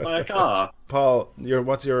glamorous by a car. Paul,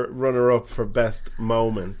 what's your runner-up for best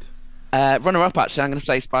moment? Runner-up, actually, I'm going to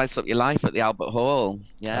say Spice Up Your Life at the Albert Hall.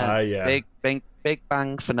 Yeah. Big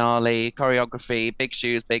bang finale, choreography, big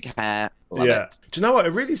shoes, big hair. Love it. Do you know what? It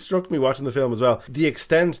really struck me watching the film as well. The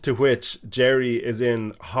extent to which Jerry is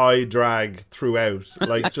in high drag throughout.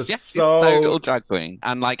 Like, just yes, so... he's total drag queen.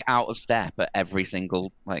 And, like, out of step at every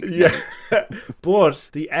single, like... Yeah. But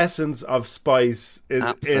the essence of Spice is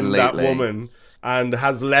in that woman, and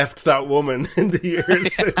has left that woman in the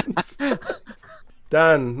years since.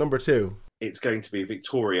 Dan, number 2. It's going to be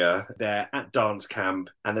Victoria. They're at dance camp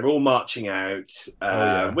and they're all marching out.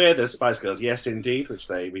 We're the Spice Girls, yes, indeed, which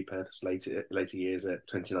they repurposed later years at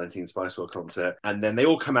 2019 Spice World concert. And then they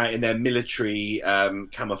all come out in their military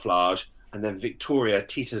camouflage, and then Victoria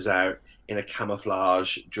teeters out in a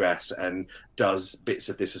camouflage dress and does bits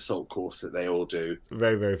of this assault course that they all do.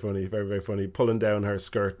 Very, very funny. Very, very funny. Pulling down her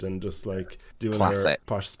skirt and just like doing her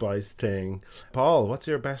Posh Spice thing. Paul, what's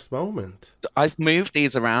your best moment? I've moved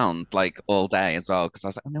these around like all day as well, because I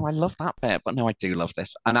was like, oh no, I love that bit, but no, I do love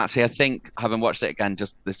this. And actually, I think, having watched it again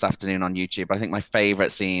just this afternoon on YouTube, I think my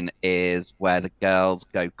favourite scene is where the girls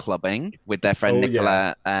go clubbing with their friend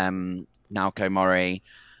Nicola, Naoko Mori.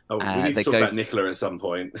 Oh, we need to talk about Nicola at some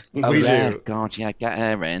point. We do. God, yeah, get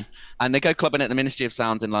her in. And they go clubbing at the Ministry of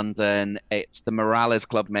Sound in London. It's the Morales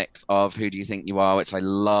Club mix of Who Do You Think You Are, which I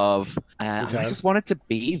love. I just wanted to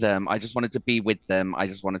be them. I just wanted to be with them. I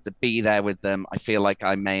just wanted to be there with them. I feel like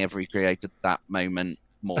I may have recreated that moment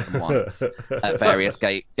more than once at various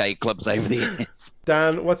gay clubs over the years.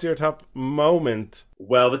 Dan, what's your top moment?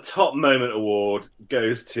 Well, the top moment award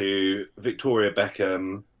goes to Victoria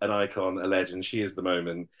Beckham, an icon, a legend. She is the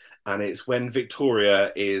moment. And it's when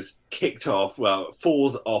Victoria is kicked off,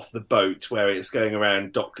 falls off the boat where it's going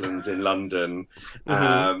around Docklands in London.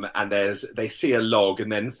 And they see a log,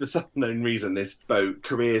 and then for some unknown reason, this boat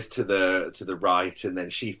careers to the right, and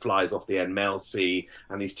then she flies off the end. Mel C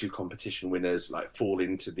and these 2 competition winners like fall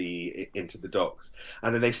into the docks,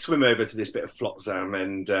 and then they swim over to this bit of flotsam,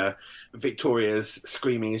 and Victoria's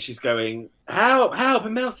screaming, and she's going, help,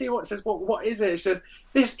 and Mel C says, what is it? She says,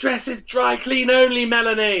 this dress is dry clean only,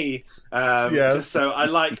 Melanie. Just so I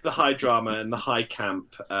like the high drama and the high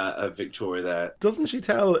camp of Victoria there. Doesn't she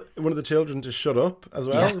tell one of the children to shut up as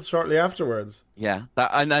well shortly afterwards? Yeah,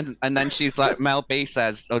 and then she's like, Mel B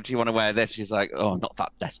says, "Oh, do you want to wear this?" She's like, "Oh, not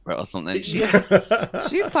that desperate" or something.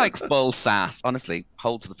 She's like full sass. Honestly,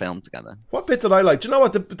 holds the film together. What bit did I like? Do you know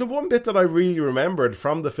what? The one bit that I really remembered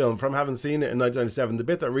from the film, from having seen it in 1997, the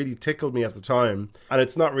bit that really tickled me at the time, and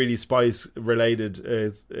it's not really Spice related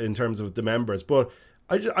in terms of the members, but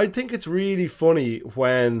I think it's really funny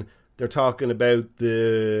when they're talking about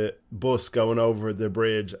the bus going over the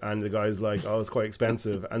bridge, and the guy's like, "Oh, it's quite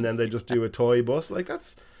expensive," and then they just do a toy bus. Like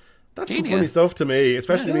that's some funny stuff to me,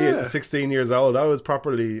 especially me at 16 years old. I was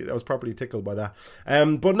properly tickled by that.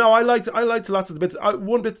 But no, I liked lots of the bits.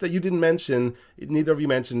 One bit that you didn't mention, neither of you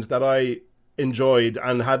mentioned, that I enjoyed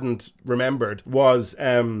and hadn't remembered was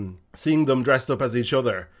seeing them dressed up as each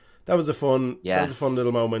other. That was a fun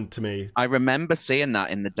little moment to me. I remember seeing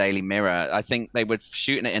that in the Daily Mirror. I think they were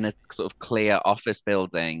shooting it in a sort of clear office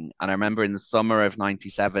building. And I remember in the summer of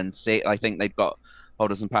 97, I think they'd got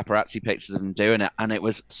hold of some paparazzi pictures of them doing it. And it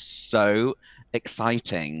was so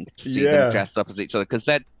exciting to see them dressed up as each other, because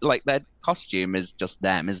their costume is just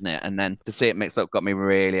them, isn't it? And then to see it mixed up got me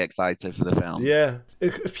really excited for the film. Yeah.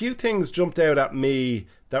 A few things jumped out at me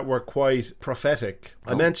that were quite prophetic.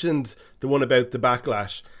 I mentioned the one about the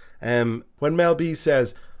backlash. When Mel B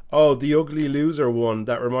says, "Oh, the ugly loser one,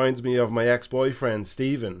 that reminds me of my ex-boyfriend,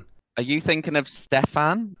 Stephen." Are you thinking of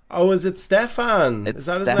Stefan? Oh, is it Stefan? It's is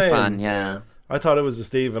that his Stefan, name? yeah. I thought it was a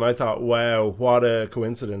Stephen. I thought, wow, what a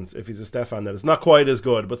coincidence if he's a Stefan. That it's not quite as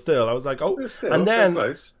good, but still, I was like, oh. Still, and then,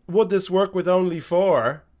 close. Would this work with only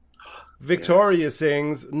 4? Victoria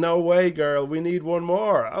sings, "No way, girl, we need one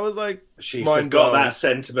more." I was like, she forgot that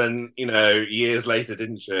sentiment, years later,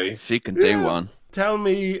 didn't she? She can do one. Tell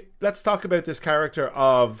me, let's talk about this character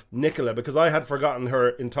of Nicola, because I had forgotten her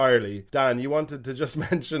entirely. Dan, you wanted to just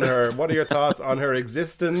mention her. What are your thoughts on her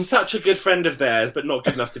existence? Such a good friend of theirs, but not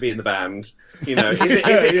good enough to be in the band. Is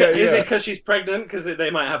it because she's pregnant? Because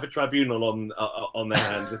they might have a tribunal on their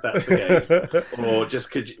hands if that's the case, or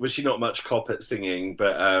just was she not much cop at singing?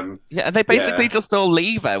 But they basically just all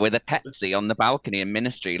leave her with a Pepsi on the balcony in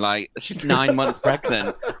Ministry, like she's 9 months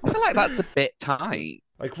pregnant. I feel like that's a bit tight.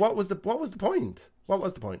 Like, what was the point? What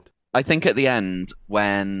was the point? I think at the end,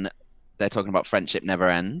 when they're talking about friendship never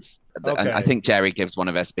ends, okay. I think Jerry gives one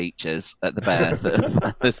of her speeches at the Bear.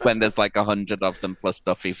 That's when there's like 100 of them plus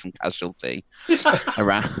Duffy from Casualty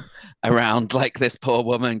around like this poor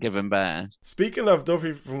woman giving birth. Speaking of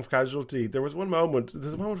Duffy from Casualty, there's a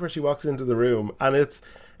moment where she walks into the room, and it's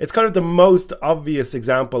kind of the most obvious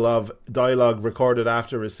example of dialogue recorded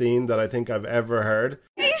after a scene that I think I've ever heard.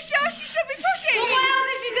 Are you sure she should be pushing? Well, what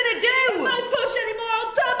else is she going to do? If I push anymore,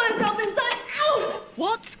 I'll turn myself inside out.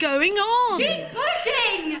 What's going on? She's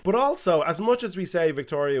pushing! But also, as much as we say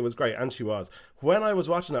Victoria was great, and she was, when I was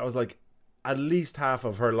watching that, I was like, at least half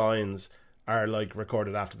of her lines are like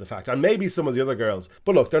recorded after the fact, and maybe some of the other girls,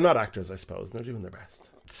 but look, they're not actors, I suppose. They're doing their best.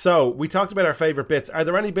 So we talked about our favorite bits. Are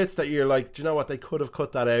there any bits that you're like, do you know what, they could have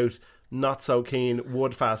cut that out, not so keen,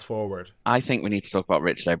 would fast forward? I think we need to talk about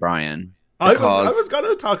Richard O'Brien. I was going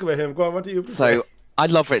to talk about him. Go on, what do you have to say? I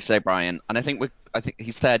love Richard O'Brien, and I think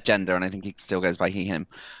he's third gender, and I think he still goes by he him.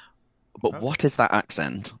 But What is that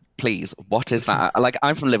accent? Please, what is that? Like,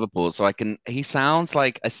 I'm from Liverpool, so he sounds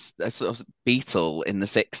like a sort of Beatle in the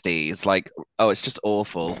 60s. Like, it's just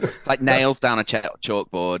awful. It's like nails down a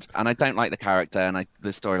chalkboard, and I don't like the character, and the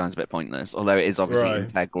storyline's a bit pointless, although it is obviously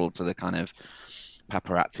integral to the kind of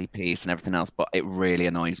paparazzi piece and everything else, but it really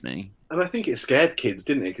annoys me. And I think it scared kids,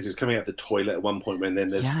 didn't it? Because it was coming out of the toilet at one point when then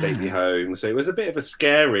there's Stately Home. So it was a bit of a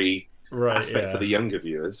scary aspect for the younger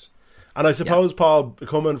viewers. And I suppose, Paul,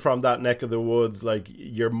 coming from that neck of the woods, like,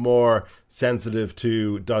 you're more sensitive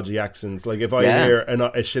to dodgy accents. Like, if I hear a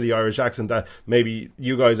shitty Irish accent, that maybe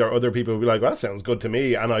you guys or other people will be like, well, that sounds good to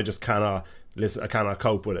me, and I just cannot listen, I cannot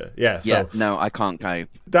cope with it. No, I can't cope.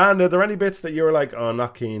 Dan, are there any bits that you were like, oh,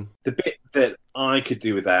 not keen? The bit that I could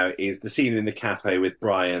do without is the scene in the cafe with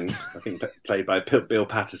Brian, I think played by Bill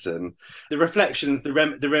Patterson. The reflections, the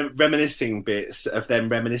reminiscing bits of them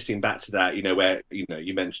reminiscing back to that, where,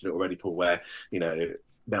 you mentioned it already, Paul, where,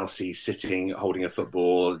 Mel C's sitting, holding a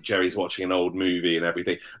football, Jerry's watching an old movie and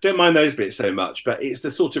everything. Don't mind those bits so much, but it's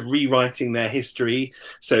the sort of rewriting their history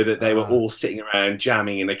so that they were all sitting around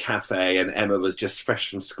jamming in a cafe, and Emma was just fresh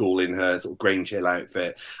from school in her sort of Grange Hill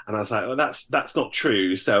outfit. And I was like, well, that's not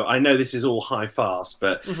true. So I know this is all high fast,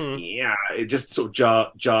 but it just sort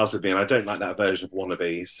of jars with me, and I don't like that version of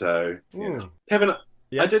Wannabe. So, Kevin,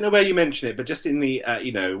 I don't know where you mention it, but just in the,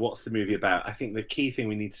 what's the movie about? I think the key thing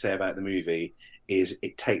we need to say about the movie is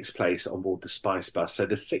it takes place on board the Spice Bus. So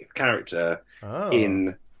the sixth character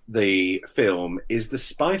in the film is the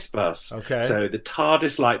Spice Bus. Okay. So the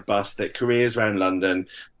TARDIS-like bus that careers around London,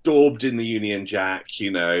 daubed in the Union Jack,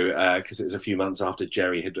 because it was a few months after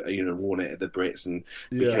Jerry had, worn it at the Brits and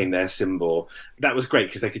became their symbol. That was great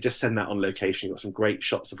because they could just send that on location. You got some great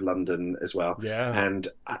shots of London as well. Yeah. And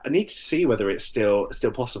I need to see whether it's still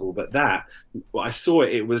possible. But I saw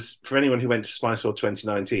it was, for anyone who went to Spice World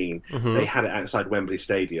 2019, they had it outside Wembley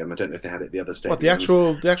Stadium. I don't know if they had it at the other stadiums. What, the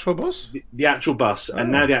actual bus? The actual bus.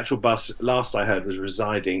 And now the actual bus, last I heard, was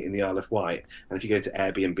residing in the Isle of Wight. And if you go to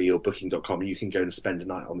Airbnb or Booking.com, you can go and spend a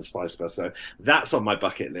night on the Spice Bus. So that's on my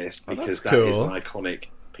bucket list because that is an iconic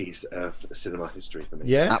piece of cinema history for me.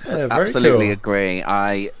 Yeah, very absolutely cool. Agree.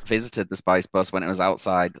 I visited the Spice Bus when it was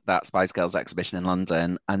outside that Spice Girls exhibition in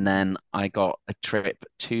London, and then I got a trip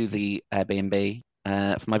to the Airbnb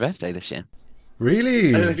for my birthday this year.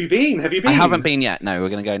 Really? And have you been? I haven't been yet. No, we're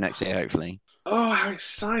going to go next year, hopefully. Oh, how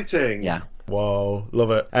exciting! Yeah. Whoa,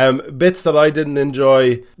 love it. Bits that I didn't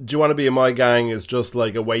enjoy. Do You Want to Be in My Gang is just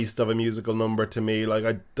like a waste of a musical number to me. Like,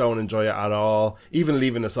 I don't enjoy it at all. Even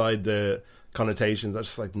leaving aside the connotations, I'm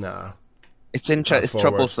just like, nah. It's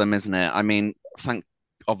troublesome, isn't it? I mean,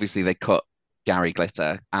 obviously they cut Gary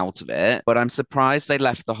Glitter out of it, but I'm surprised they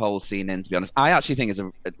left the whole scene in, to be honest. I actually think it's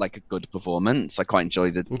a good performance. I quite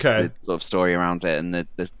enjoy the sort of story around it and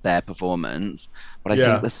their performance, but I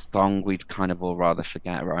think the song we'd kind of all rather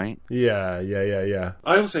forget, right? Yeah.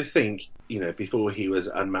 I also think, before he was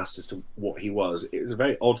unmasked as to what he was, it was a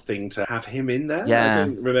very odd thing to have him in there. Yeah. I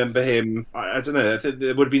don't remember him. I don't know.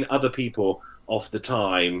 There would have been other people off the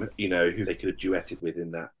time, who they could have duetted with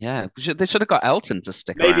in that. Yeah, they should have got Elton to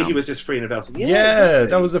stick Maybe around. he was just freeing of Elton. Yeah,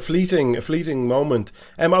 that was a fleeting moment.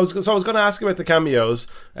 I was going to ask about the cameos.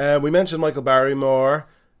 We mentioned Michael Barrymore.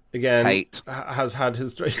 Again, has had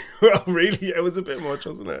his... Well, really? It was a bit much,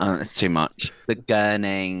 wasn't it? It's too much. The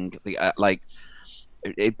gurning,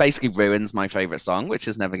 it basically ruins my favourite song, which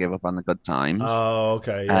is Never Give Up on the Good Times. Oh,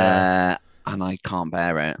 okay, yeah. And I can't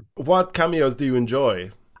bear it. What cameos do you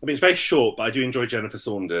enjoy? I mean, it's very short, but I do enjoy Jennifer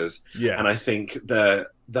Saunders. Yeah. And I think the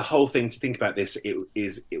whole thing to think about this,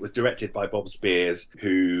 it was directed by Bob Spears,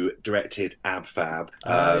 who directed Ab Fab.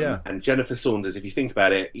 And Jennifer Saunders, if you think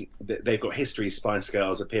about it, they've got history, Spice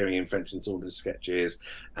Girls appearing in French and Saunders sketches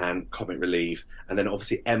and Comic Relief. And then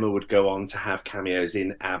obviously Emma would go on to have cameos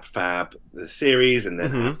in Ab Fab, the series, and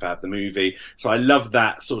then Ab Fab, the movie. So I love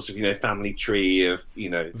that sort of, family tree of,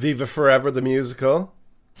 Viva Forever, the musical.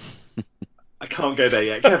 I can't go there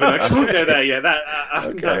yet, Kevin. I can't go there yet.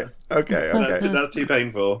 Okay. That's too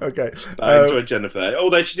painful. Okay. But I enjoyed Jennifer,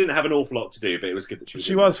 although she didn't have an awful lot to do, but it was good that she was.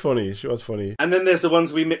 She was funny. She was funny. And then there's the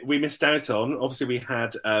ones we missed out on. Obviously, we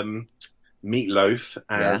had Meatloaf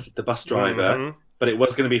as the bus driver, but it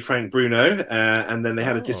was going to be Frank Bruno, and then they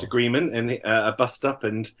had a disagreement and a bust up,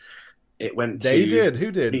 and it went. They did.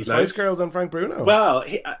 Who did? Meatloaf. The Spice Girls and Frank Bruno. Well,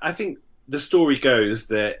 I think the story goes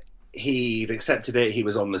that he'd accepted it. He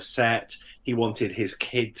was on the set. He wanted his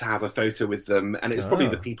kid to have a photo with them, and it's probably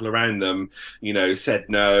the people around them, said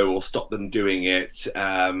no or stopped them doing it.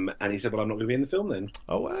 And he said, "Well, I'm not going to be in the film then."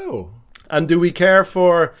 Oh wow! And do we care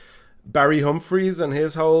for Barry Humphries and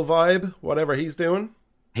his whole vibe, whatever he's doing?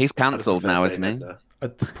 He's cancelled now, isn't he?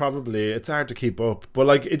 Probably. It's hard to keep up,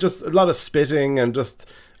 but it just a lot of spitting and just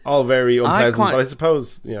all very unpleasant. But I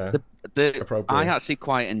suppose, I actually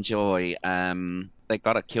quite enjoy. They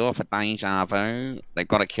got a cure for deja vu. They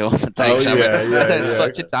got a cure for deja vu. It's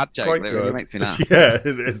such a dad joke. It really makes me laugh. Yeah,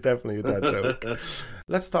 it is definitely a dad joke.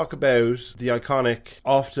 Let's talk about the iconic,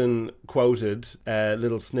 often quoted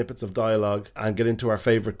little snippets of dialogue and get into our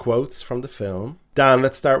favourite quotes from the film. Dan,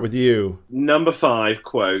 let's start with you. Number 5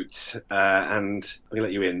 quote, and I'm going to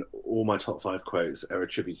let you in. All my top 5 quotes are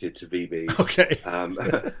attributed to VB.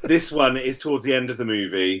 Okay. This one is towards the end of the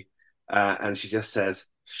movie, and she just says,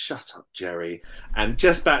 "Shut up, Jerry." And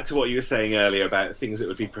just back to what you were saying earlier about things that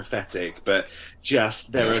would be prophetic, but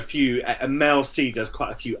just there are a few, and Mel C does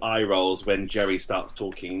quite a few eye rolls when Jerry starts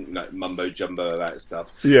talking mumbo jumbo about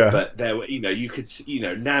stuff. Yeah. But there were, you could,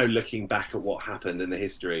 now looking back at what happened in the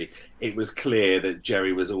history, it was clear that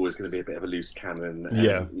Jerry was always going to be a bit of a loose cannon.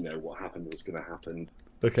 And, what happened was going to happen.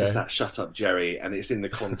 Okay. Just that "shut up, Jerry," and it's in the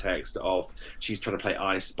context of she's trying to play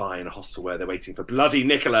I Spy in a hospital where they're waiting for bloody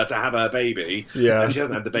Nicola to have her baby, and she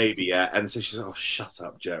hasn't had the baby yet, and so she's like, "Oh, shut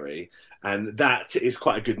up, Jerry," and that is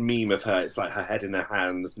quite a good meme of her. It's like her head in her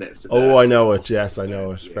hands next to. I know it. Yes, I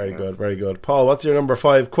know it. Very good, very good. Paul, what's your number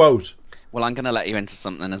 5 quote? Well, I'm going to let you into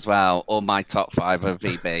something as well. All my top 5 are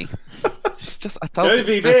VB. I told you,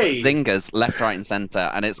 VB. Zingers left, right, and centre,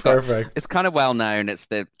 and it's perfect. It's kind of well known. It's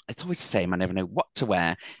always the same. I never know what to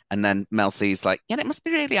wear, and then Mel C's like, it must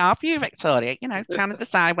be really hard for you, Victoria. Trying to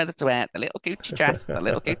decide whether to wear the little Gucci dress, the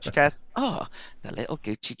little Gucci dress. Oh, the little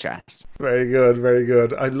Gucci dress. Very good, very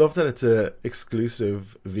good. I love that it's a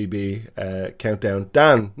exclusive VB countdown.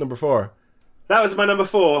 Dan, number 4. That was my number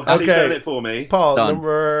 4. So you've done it for me. Paul,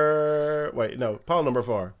 Paul, number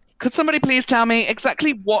 4. Could somebody please tell me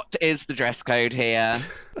exactly what is the dress code here?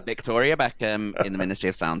 Victoria Beckham in the Ministry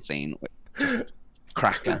of Sound scene. Just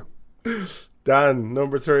cracker. Dan,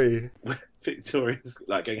 number 3. Victoria's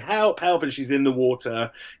like going, "Help, help," and she's in the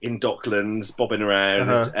water in Docklands, bobbing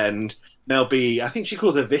around, and Mel B, I think she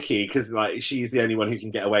calls her Vicky because she's the only one who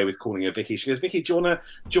can get away with calling her Vicky. She goes, "Vicky, do you want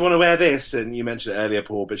to wear this?" And you mentioned it earlier,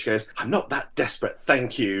 Paul, but she goes, "I'm not that desperate,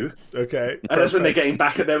 thank you." Okay, and that's when they're getting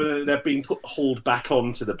back at them. They're being hauled back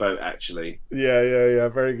onto the boat. Actually, yeah,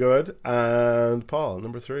 very good. And Paul,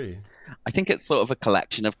 number 3. I think it's sort of a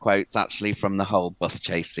collection of quotes actually from the whole bus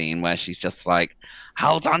chase scene where she's just like,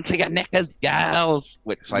 "Hold on to your knickers, girls,"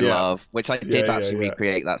 which I love, which I did actually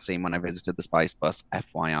recreate that scene when I visited the Spice Bus,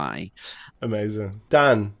 FYI. Amazing.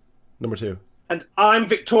 Dan, number 2. And I'm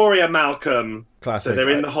Victoria Malcolm. Classic. So they're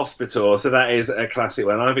in the hospital. So that is a classic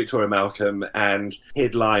one. I'm Victoria Malcolm, and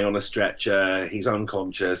he'd lying on a stretcher. He's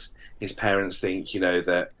unconscious. His parents think,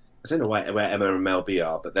 that I don't know where Emma and Mel B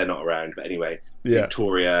are, but they're not around. But anyway, Yeah.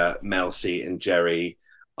 Victoria, Mel C, and Jerry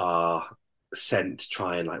are sent to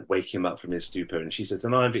try and like wake him up from his stupor, and she says,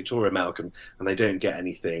 "And I'm Victoria Malcolm," and they don't get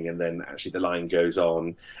anything. And then actually the line goes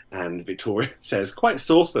on, and Victoria says, quite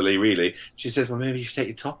saucily, really, she says, "Well, maybe you should take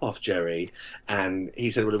your top off, Jerry." And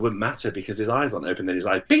he said, "Well, it wouldn't matter because his eyes aren't open." Then his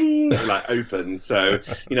eye, bing, like open. So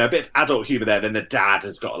a bit of adult humor there. Then the dad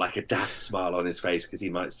has got like a dad smile on his face because he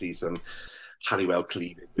might see some Halliwell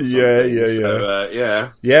cleavage. Yeah.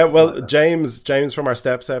 So, yeah. Well, James from our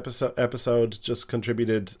Steps episode just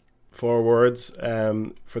contributed 4 words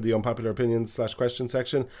for the unpopular opinions / question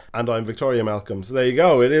section, and I'm Victoria Malcolm. So there you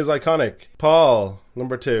go. It is iconic. Paul,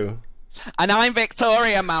 number 2. And I'm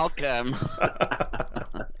Victoria Malcolm.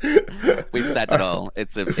 We've said it all.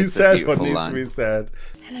 It's a beautiful what needs line. to be said.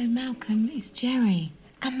 Hello, Malcolm. It's Jerry.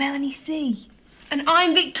 I'm Melanie C. And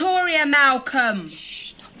I'm Victoria Malcolm.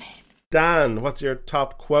 Dan, what's your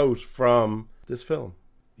top quote from this film?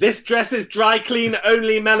 "This dress is dry clean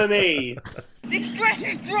only, Melanie." This dress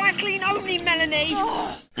is dry clean only, Melanie.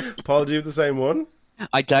 Paul, do you have the same one?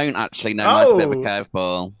 I don't actually know. Mine's a bit of a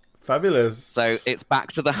curveball. Fabulous. So it's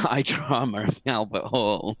back to the high drama of the Albert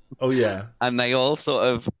Hall. Oh, yeah. And they all sort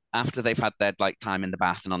of, after they've had their like time in the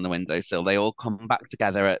bath and on the windowsill, they all come back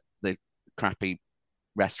together at the crappy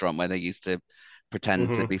restaurant where they used to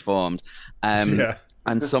pretend to be formed. Yeah.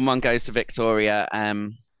 And someone goes to Victoria,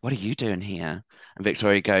 "What are you doing here?" And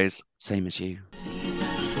Victoria goes, "Same as you."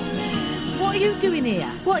 What are you doing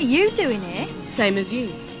here? What are you doing here? Same as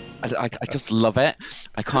you. I just love it.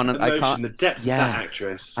 I can't. The depth of that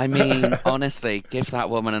actress. I mean, honestly, give that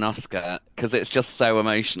woman an Oscar because it's just so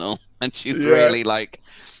emotional, and she's really like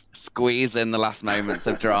squeezing the last moments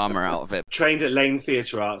of drama out of it. Trained at Lane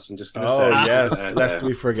Theatre Arts, I'm just going to say. Oh, yes, lest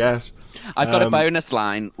we forget. I've got a bonus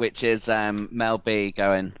line, which is Mel B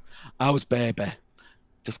going, "I was baby,"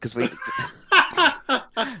 just because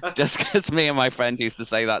me and my friend used to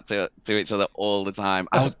say that to each other all the time.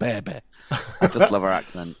 "I was baby." I just love her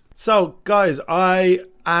accent. So, guys, I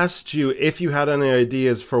asked you if you had any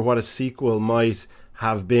ideas for what a sequel might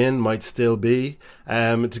have been, might still be,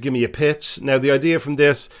 to give me a pitch. Now, the idea from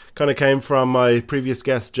this kind of came from my previous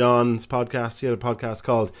guest, John's podcast. He had a podcast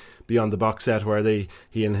called Beyond the Box Set, where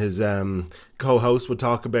he and his co-host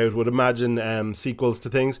would imagine sequels to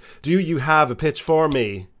things. Do you have a pitch for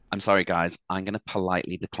me? I'm sorry, guys. I'm going to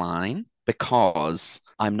politely decline because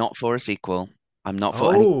I'm not for a sequel. I'm not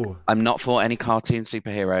for any cartoon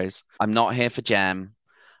superheroes. I'm not here for Gem.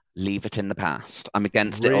 Leave it in the past. I'm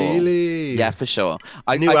against it all. Really? Yeah, for sure.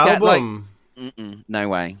 New album? No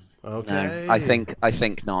way. Okay. No, I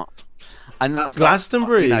think not. And that's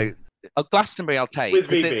Glastonbury. Glastonbury I'll take with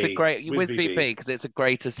because VB. it's a great with VB because it's a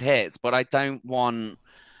greatest hits. But I want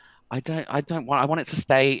it to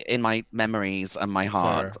stay in my memories and my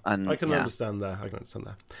heart. Fair. And I can understand that.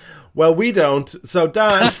 Well, we don't. So,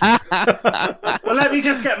 Dan. Well, let me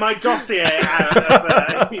just get my dossier out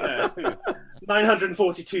of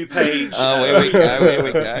 942 page. Oh, here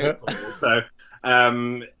we go. So,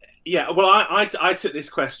 well, I took this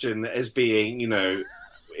question as being,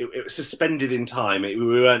 it was suspended in time. We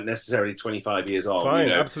weren't necessarily 25 years old. Fine,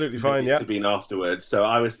 absolutely fine, yeah. It could have been afterwards. So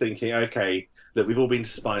I was thinking, okay, look, we've all been to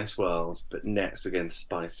Spice World, but next we're going to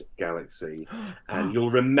Spice Galaxy. And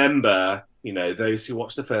you'll remember, those who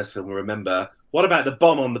watched the first film will remember, what about the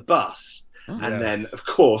bomb on the bus? And then, of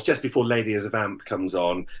course, just before Lady as a Vamp comes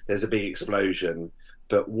on, there's a big explosion.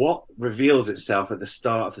 But what reveals itself at the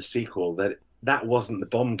start of the sequel, that wasn't the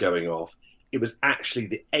bomb going off. It was actually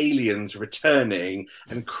the aliens returning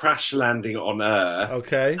and crash landing on Earth.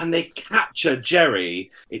 Okay. And they capture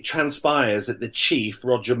Jerry. It transpires that the chief,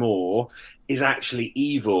 Roger Moore, is actually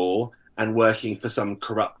evil and working for some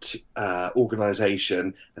corrupt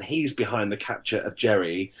organization, and he's behind the capture of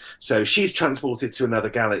Jerry. So she's transported to another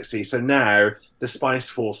galaxy. So now the Spice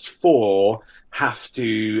Force 4 have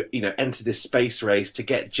to, enter this space race to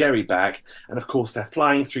get Jerry back. And of course, they're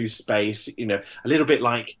flying through space, a little bit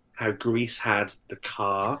like how Grease had the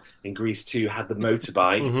car and Grease 2 had the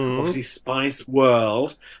motorbike. Obviously, Spice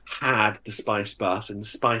World had the Spice Bus, and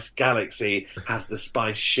Spice Galaxy has the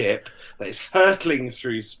Spice Ship that is hurtling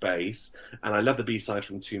through space. And I love the B-side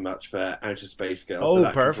from Too Much for Outer Space Girls. Oh, so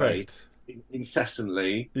that perfect.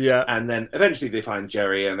 Incessantly. Yeah. And then eventually they find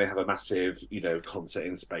Jerry and they have a massive, concert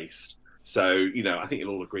in space. So, I think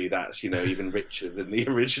you'll all agree that's, even richer than the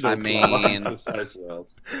original plot of Spice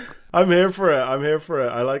World. I'm here for it.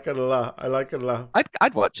 I like it a lot.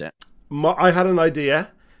 I'd watch it. I had an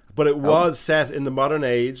idea, but it was set in the modern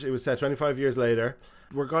age. It was set 25 years later.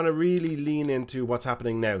 We're going to really lean into what's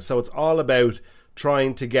happening now. So it's all about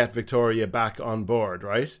trying to get Victoria back on board,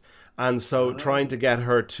 right? And so trying to get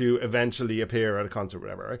her to eventually appear at a concert,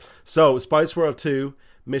 whatever, right? So Spice World 2,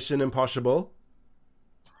 Mission Impossible.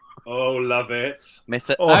 Oh, love it. Miss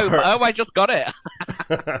it. I just got it.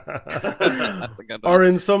 That's a good one. Or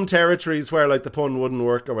in some territories where like the pun wouldn't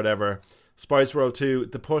work or whatever, Spice World 2,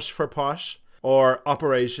 The Push for Posh, or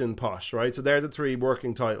Operation Posh, right? So they're the 3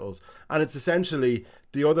 working titles. And it's essentially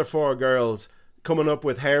the other 4 girls coming up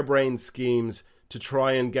with harebrained schemes to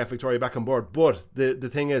try and get Victoria back on board. But the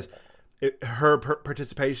thing is, her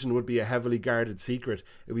participation would be a heavily guarded secret.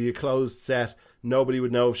 It would be a closed set. Nobody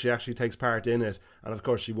would know if she actually takes part in it. And of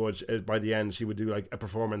course she would. By the end, she would do like a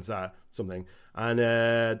performance at something. And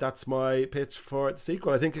that's my pitch for the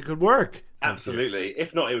sequel. I think it could work. Absolutely.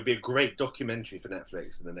 If not, it would be a great documentary for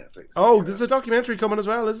Netflix and the Netflix. Oh, there's a documentary coming as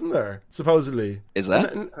well, isn't there? Supposedly. Is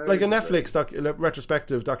that? Like a Netflix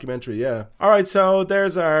retrospective documentary, yeah. All right, so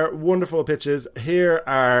there's our wonderful pitches. Here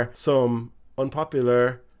are some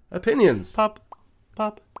unpopular opinions. Pop,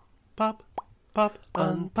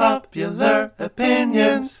 unpopular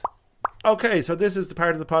opinions. Okay, so this is the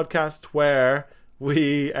part of the podcast where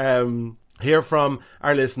we hear from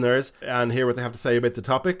our listeners and hear what they have to say about the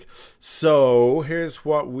topic. So here's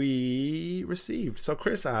what we received. So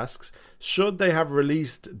Chris asks, should they have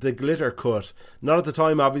released the glitter cut? Not at the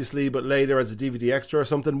time, obviously, but later as a DVD extra or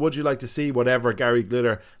something. Would you like to see whatever Gary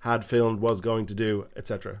Glitter had filmed was going to do,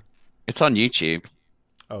 etc.? It's on YouTube.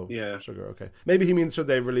 Oh, yeah, sugar. Okay, maybe he means should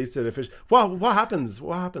they release it officially? What happens?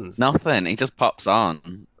 What happens? Nothing. He just pops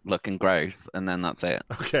on, looking gross, and then that's it.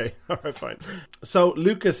 Okay, all right, fine. So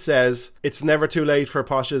Lucas says it's never too late for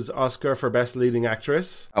Posh's Oscar for Best Leading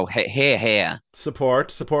Actress. Oh, here.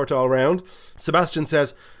 Support all round. Sebastian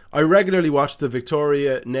says, I regularly watch the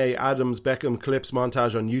Victoria Nay Adams Beckham clips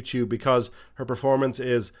montage on YouTube because her performance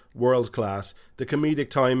is world class. The comedic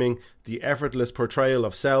timing, the effortless portrayal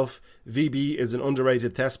of self. VB is an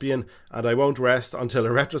underrated thespian, and I won't rest until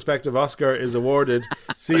a retrospective Oscar is awarded.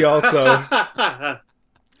 See also. I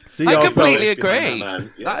completely agree.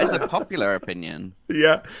 That is a popular opinion.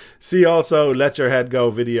 Yeah. See also Let Your Head Go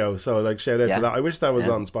video. So like shout out to that. I wish that was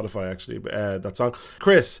on Spotify actually, that song.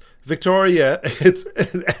 Chris, Victoria, it's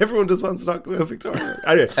everyone just wants to talk about Victoria.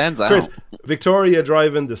 Anyway, Chris, Victoria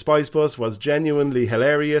driving the Spice Bus was genuinely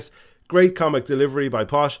hilarious. Great comic delivery by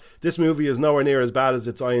Posh. This movie is nowhere near as bad as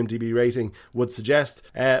its IMDb rating would suggest.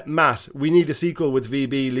 Matt, we need a sequel with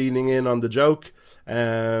VB leaning in on the joke.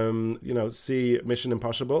 See Mission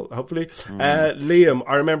Impossible, hopefully. Liam,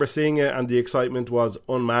 I remember seeing it and the excitement was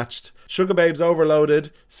unmatched. Sugar Babes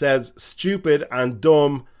Overloaded says stupid and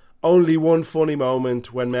dumb. Only one funny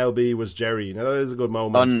moment when Mel B was Jerry. Now that is a good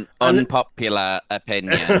moment. Unpopular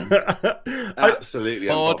opinion. Absolutely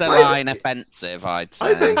borderline offensive, I'd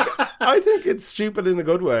say. I think it's stupid in a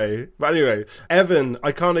good way. But anyway, Evan,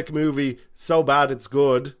 iconic movie, so bad it's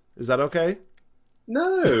good. Is that okay?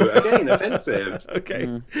 No, again, offensive.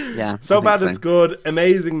 Okay. Yeah. So bad it's good.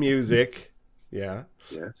 Amazing music. Yeah.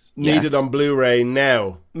 Yes. Needed on Blu-ray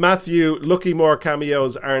now. Matthew, Lucky Moore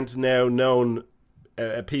cameos aren't now known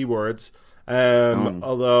P words.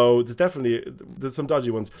 Although there's some dodgy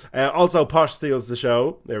ones. Also, Posh steals the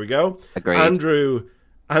show. There we go. Agreed.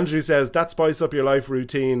 Andrew says that spice up your life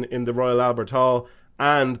routine in the Royal Albert Hall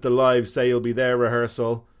and the live Say You'll Be There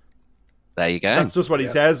rehearsal. There you go. That's just what he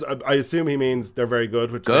says. I assume he means they're very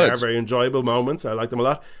good, which they are very enjoyable moments. I like them a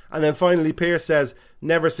lot. And then finally, Pierce says,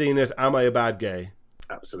 never seen it. Am I a bad gay?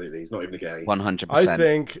 Absolutely. He's not even a gay. 100%. I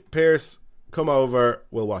think, Pierce, come over,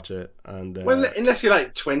 we'll watch it. And well, unless you're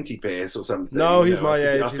like 20, Pierce, or something. No, he's my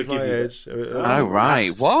age. He's my age. Oh,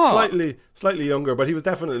 right. What? Slightly younger, but he was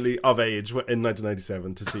definitely of age in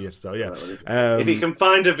 1997 to see it. So, yeah. If he can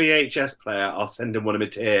find a VHS player, I'll send him one of my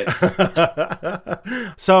tits.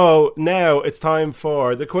 So, now it's time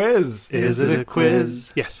for the quiz. Is it a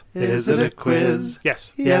quiz? Yes. Is it a quiz?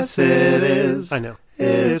 Yes. Yes, it is. I know.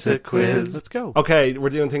 It's a quiz. Let's go. Okay, we're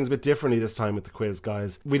doing things a bit differently this time with the quiz,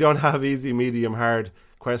 guys. We don't have easy, medium, hard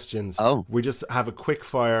questions. Oh. We just have a quick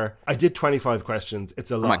fire. I did 25 questions. It's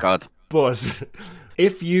a lot. Oh my God. But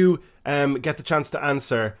if you get the chance to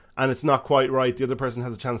answer and it's not quite right, the other person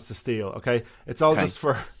has a chance to steal, okay? It's all just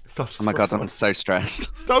for... Oh my God, fun. I'm so stressed.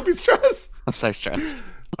 Don't be stressed. I'm so stressed.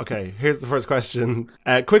 Okay, here's the first question.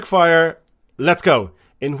 Quick fire. Let's go.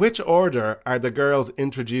 In which order are the girls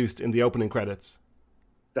introduced in the opening credits?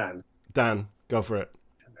 Dan, go for it.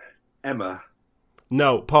 Emma.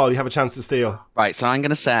 No, Paul, you have a chance to steal. Right, so I'm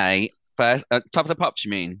going to say first, Top of the Pops,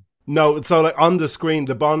 you mean? No, so like on the screen,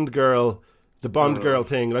 the Bond girl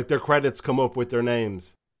thing, like their credits come up with their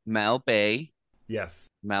names. Mel B. Yes.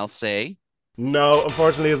 Mel C. No,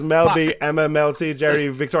 unfortunately, it's Mel B, Emma, Mel C, Jerry,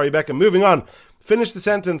 Victoria Beckham. Moving on. Finish the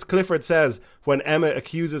sentence, Clifford says, when Emma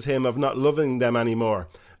accuses him of not loving them anymore.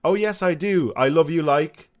 Oh, yes, I do. I love you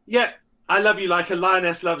like... Yeah, I love you like a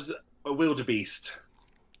lioness loves a wildebeest.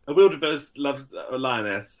 A wildebeest loves a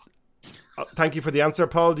lioness. Thank you for the answer,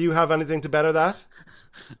 Paul. Do you have anything to better that?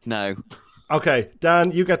 No. Okay,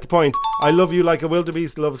 Dan, you get the point. I love you like a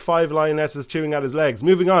wildebeest loves 5 lionesses chewing at his legs.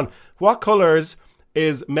 Moving on. What colours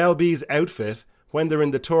is Mel B's outfit when they're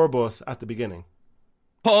in the tour bus at the beginning?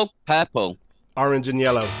 Paul, purple. Orange and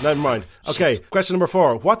yellow. Never mind. Okay, question number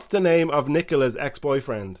 4. What's the name of Nicola's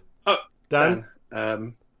ex-boyfriend? Oh, Dan?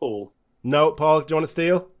 Paul. No, Paul, do you want to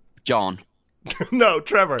steal? John. No,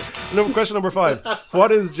 Trevor. Question number 5.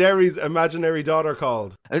 What is Jerry's imaginary daughter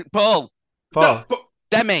called? Paul. Paul. No,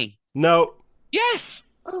 Demi. No. Yes.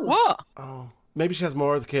 What? Oh, maybe she has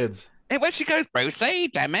more of the kids. When she goes, Brucey,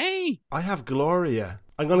 Demi. I have Gloria.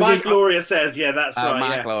 I'm gonna My give... Gloria says, yeah, that's right.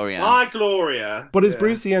 My yeah. Gloria. My Gloria. But is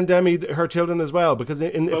Brucey and Demi her children as well? Because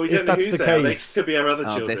Well, we if don't know that's who's the there. They case, could be our other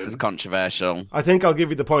children. This is controversial. I think I'll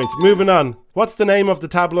give you the point. Moving on. What's the name of the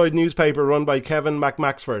tabloid newspaper run by Kevin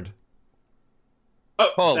McMaxford?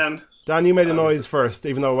 Oh, Paul. Dan, you made a noise first,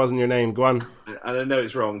 even though it wasn't your name. Go on. And I know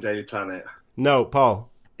it's wrong, Daily Planet. No, Paul.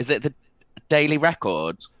 Is it the Daily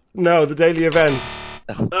Record? No, the Daily Event.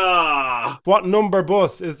 Ah, What number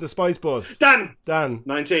bus is the Spice Bus? Dan. Dan.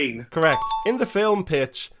 19. Correct. In the film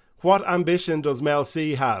pitch, what ambition does Mel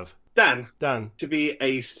C have? Dan. Dan. To be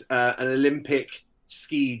an Olympic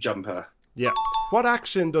ski jumper. Yeah. What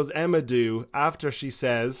action does Emma do after she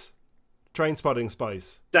says, Train Spotting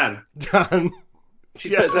Spice? Dan. Dan. She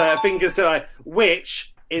Yes. puts her fingers to her eye,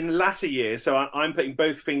 which in latter years, so I'm putting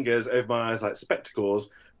both fingers over my eyes like spectacles,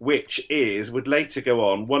 which would later go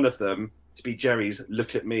on, one of them, to be Jerry's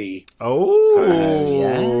Look at Me. Oh.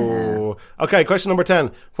 Yeah. Okay, question number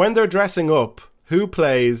 10. When they're dressing up, who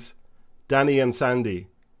plays Danny and Sandy?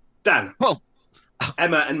 Dan. Paul.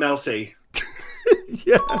 Emma and Mel C.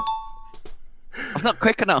 Yeah. I'm not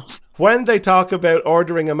quick enough. When they talk about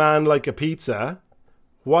ordering a man like a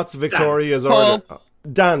what's Victoria's order?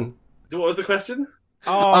 Dan. What was the question?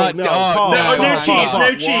 Oh, no, God, Paul. No, Paul, no cheese, Paul.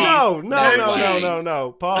 no cheese. No, cheese.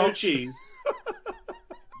 no, Paul. No cheese.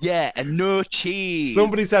 Yeah, and no cheese.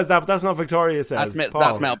 Somebody says that, but that's not Victoria says.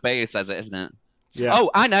 That's Mel B who says it, isn't it? Yeah. Oh,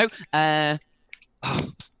 I know.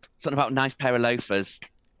 Something about a nice pair of loafers.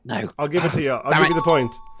 No. I'll give it to you. I'll Damn give you it. the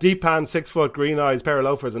point. Deep pants, 6 foot, green eyes, pair of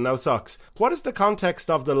loafers, and no socks. What is the context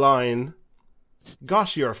of the line,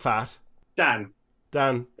 gosh, you're fat? Dan.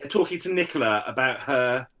 Dan. They're talking to Nicola about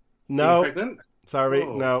her No. being pregnant. Sorry,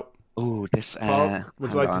 Oh. no. Oh, this. Paul,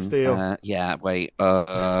 would you hang like to on. steal? Yeah, wait.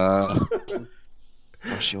 Gosh,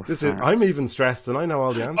 you're This is. fat. I'm even stressed, and I know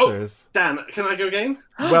all the answers. Dan, can I go again?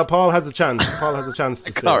 Well, Paul has a chance. Paul has a chance to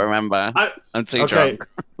I steal. can't remember. I- I'm too Okay, drunk.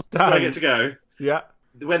 Do I Dan. get to go? Yeah,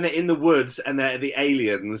 When they're in the woods and they're the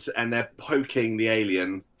aliens and they're poking the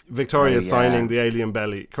alien. Victoria's Oh, yeah. signing the alien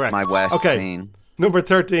belly. Correct. My worst Okay, scene. number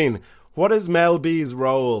 13. What is Mel B's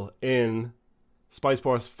role in Spice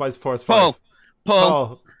Force 5? Paul.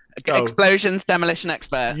 Paul. Go. Explosions, demolition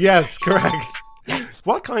expert. Yes, correct.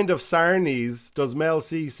 What kind of sarnies does Mel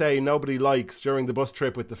C say nobody likes during the bus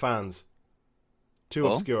trip with the fans? Too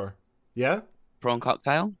Paul? obscure. Yeah? Prawn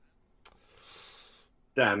cocktail.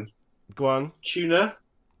 Dan. Go on. Tuna.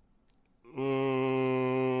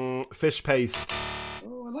 Fish paste.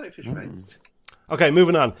 Oh, I like fish paste. Okay,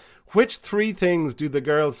 moving on. Which 3 things do the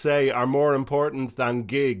girls say are more important than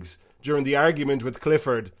gigs during the argument with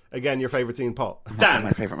Clifford? Again, your favourite scene, Paul. Dan.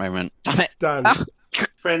 My favourite moment. Damn it. Dan.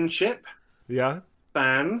 Friendship. Yeah?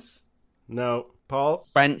 Bands. No. Paul?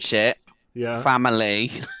 Friendship. Yeah?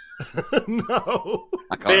 Family. No.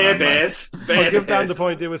 I can't Bear remember. Bears. I'll Bear give Dan Bears. the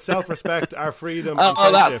point. It was self-respect, our freedom, and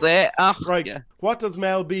Oh, friendship. that's it. Oh, Right. yeah. What does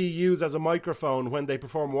Mel B use as a microphone when they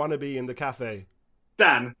perform Wannabe in the cafe?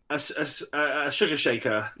 Dan. A sugar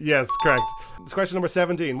shaker. Yes, correct. It's question number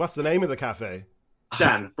 17. What's the name of the cafe?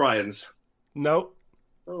 Dan. Brian's. No.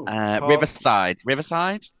 Oh. Paul? Riverside.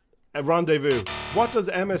 Riverside? A rendezvous. What does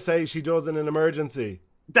Emma say she does in an emergency?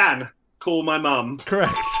 Dan. Call my mum.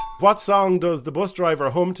 Correct. What song does the bus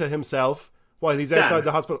driver hum to himself while he's Dan. outside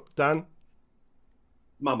the hospital? Dan?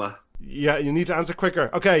 Mama. Yeah, you need to answer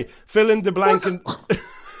quicker. Okay, fill in the blank. And...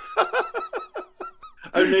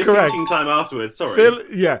 Oh, no Correct. thinking time afterwards. Sorry.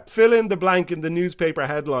 Fill in the blank in the newspaper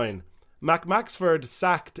headline. McMaxford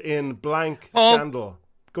sacked in blank Paul. scandal.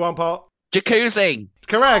 Go on, Paul. Jacuzzi.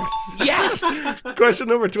 Correct. Yes. Question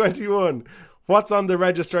number 21. What's on the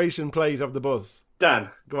registration plate of the bus? Dan.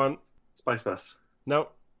 Go on. Spice Bus. No.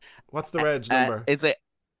 What's the reg number? Is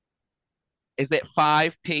it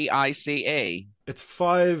 5 PICE? It's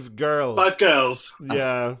 5 girls. 5 girls.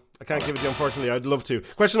 Yeah. I can't give it to you, unfortunately. I'd love to.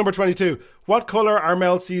 Question number 22. What colour are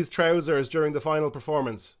Mel C's trousers during the final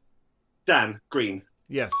performance? Dan, green.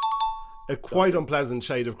 Yes. A quite unpleasant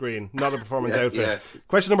shade of green. Not a performance outfit. Yeah.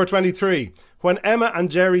 Question number 23. When Emma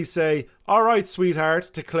and Jerry say, "All right, sweetheart,"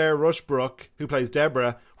 to Claire Rushbrook, who plays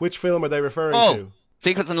Deborah, which film are they referring to?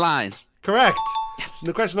 Secrets and Lies. Correct. Yes.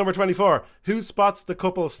 The question number 24. Who spots the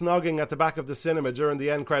couple snogging at the back of the cinema during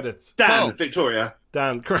the end credits? Dan, Victoria.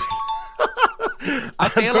 Dan, correct. I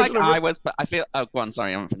feel like I was, but I feel. Oh, go on. Sorry,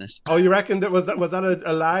 I haven't finished. Oh, you reckon that was that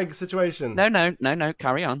a lag situation? No.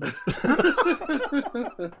 Carry on.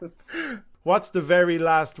 What's the very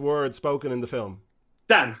last word spoken in the film?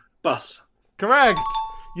 Dan, bus. Correct.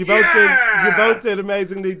 You both did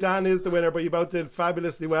amazingly. Dan is the winner, but you both did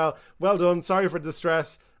fabulously well. Well done. Sorry for the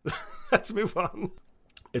stress. Let's move on.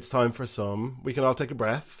 It's time for some. We can all take a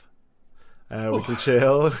breath. We can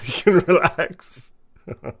chill. We can relax.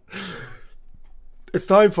 It's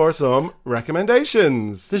time for some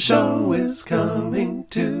recommendations. The show is coming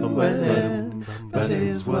to an end, but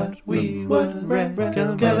is what we would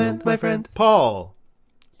recommend, my friend. Paul,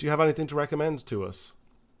 do you have anything to recommend to us?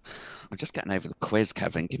 I'm just getting over the quiz,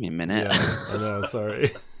 Kevin. Give me a minute. Yeah, I know.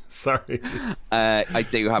 Sorry. Sorry. I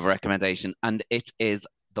do have a recommendation, and it is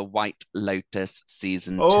The White Lotus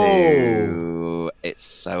Season 2. It's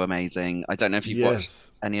so amazing. I don't know if you've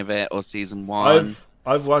watched any of it or Season 1.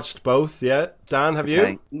 I've watched both, yeah. Dan, have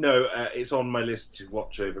you? No, it's on my list to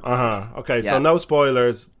watch over Christmas. Okay, so no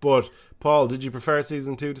spoilers, but Paul, did you prefer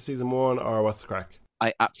Season 2 to Season 1, or what's the crack?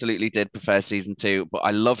 I absolutely did prefer Season 2, but I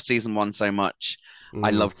love Season 1 so much. I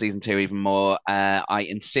love Season 2 even more. I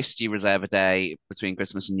insist you reserve a day between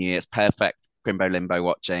Christmas and New Year. It's perfect Crimbo Limbo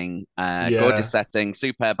watching. Gorgeous setting,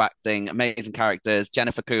 superb acting, amazing characters.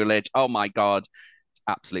 Jennifer Coolidge, oh my God. It's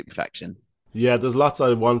absolute perfection. Yeah, there's lots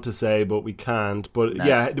I want to say, but we can't. But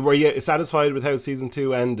yeah, were you satisfied with how Season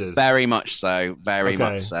 2 ended? Very much so. Very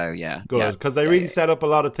much so, yeah. Good, because they really set up a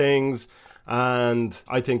lot of things, and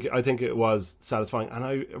I think it was satisfying. And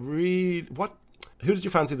I really... Who did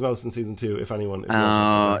you fancy the most in Season 2, if anyone?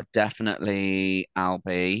 Definitely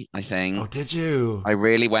Albie, I think. Oh, did you? I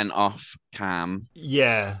really went off Cam.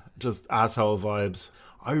 Yeah, just asshole vibes.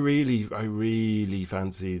 I really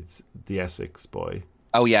fancied the Essex boy.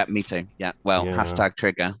 Oh, yeah, me too. Yeah, well, hashtag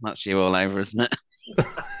trigger. That's you all over, isn't it?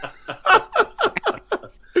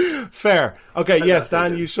 Fair. Okay, yes,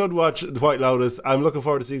 Dan, you should watch The White Lotus. I'm looking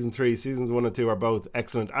forward to Season 3. Seasons 1 and 2 are both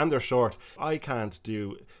excellent, and they're short. I can't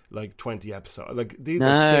do, 20 episodes. These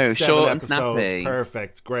are 6, 7 episodes. Snappy.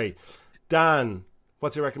 Perfect. Great. Dan,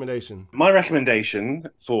 what's your recommendation? My recommendation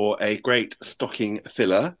for a great stocking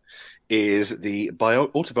filler is the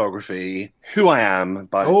autobiography Who I Am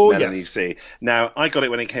by Melanie C. Now, I got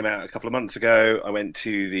it when it came out a couple of months ago. I went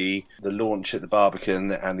to the launch at the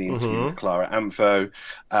Barbican and the interview with Clara Amfo.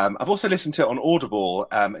 I've also listened to it on Audible.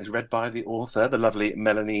 It's read by the author, the lovely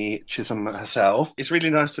Melanie Chisholm herself. It's really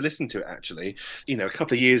nice to listen to it, actually. A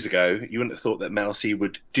couple of years ago, you wouldn't have thought that Mel C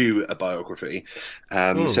would do a biography.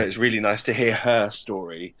 So it's really nice to hear her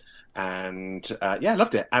story. And I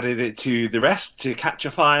loved it. Added it to the rest to Catch a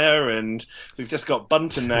Fire, and we've just got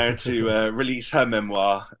Bunton now to release her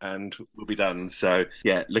memoir, and we'll be done. So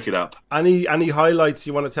look it up. Any highlights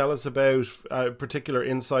you want to tell us about, particular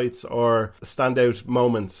insights or standout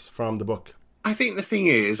moments from the book? I think the thing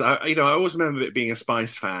is, I always remember it being a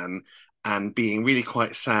Spice fan and being really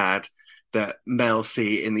quite sad that Mel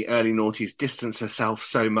C in the early noughties distanced herself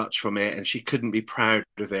so much from it, and she couldn't be proud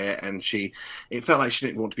of it, and it felt like she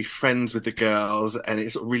didn't want to be friends with the girls, and it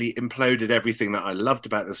sort of really imploded everything that I loved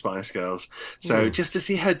about the Spice Girls. So just to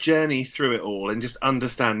see her journey through it all and just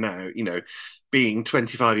understand now, being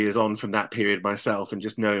 25 years on from that period myself and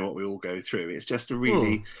just knowing what we all go through, it's just a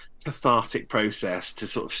really cathartic process to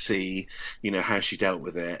sort of see, how she dealt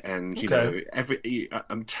with it. And,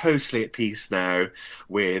 I'm totally at peace now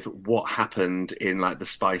with what happened in the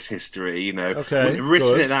Spice history,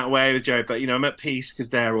 written it that way with Joe, but, I'm at peace because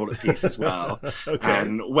they're all at peace as well.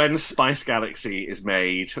 And when Spice Galaxy is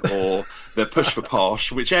made, or the Push for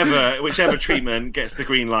Posh, whichever treatment gets the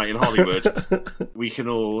green light in Hollywood, we can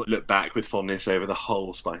all look back with fondness over the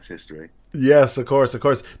whole Spice history. Yes, of course.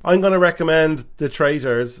 I'm going to recommend The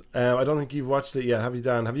Traitors. I don't think you've watched it yet, have you,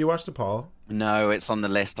 Dan? Have you watched it, Paul? No, it's on the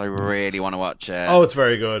list. I really want to watch it. Oh, it's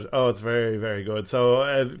very good. Oh, it's very, very good.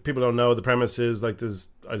 So people don't know, the premise is there's,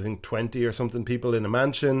 I think, 20 or something people in a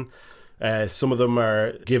mansion. Some of them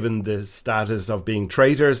are given the status of being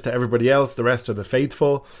traitors to everybody else. The rest are the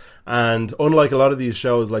faithful. And unlike a lot of these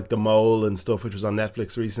shows like The Mole and stuff, which was on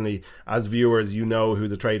Netflix recently, as viewers, you know who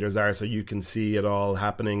the traitors are, so you can see it all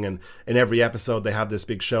happening. And in every episode, they have this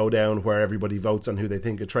big showdown where everybody votes on who they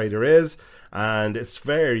think a traitor is. And it's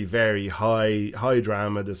very, very high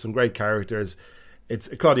drama. There's some great characters. It's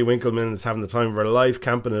Claudia Winkleman is having the time of her life,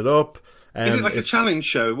 camping it up. Is it like a challenge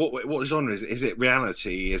show? What genre is it? Is it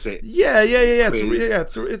reality? Is it? Yeah.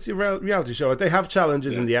 It's a reality show. Like, they have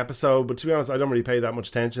challenges in the episode, but to be honest, I don't really pay that much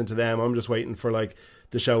attention to them. I'm just waiting for like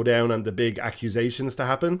the showdown and the big accusations to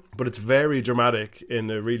happen. But it's very dramatic in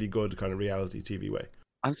a really good kind of reality TV way.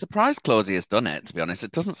 I'm surprised Claudia's done it, to be honest.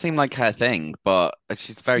 It doesn't seem like her thing, but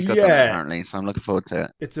she's very good at it, apparently, so I'm looking forward to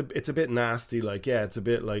it. It's a bit nasty, like, it's a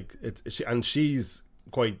bit like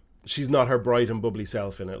she's not her bright and bubbly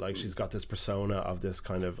self in it. Like, she's got this persona of this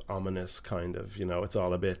kind of ominous kind of, it's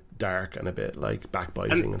all a bit dark and a bit like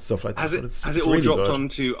backbiting and stuff like that. Has it all really dropped good.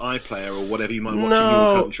 onto iPlayer or whatever you might watch in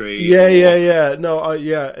your country? Yeah. No,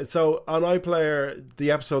 So on iPlayer,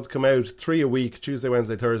 the episodes come out 3 a week, Tuesday,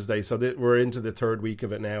 Wednesday, Thursday. So we're into the 3rd week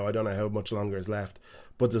of it now. I don't know how much longer is left,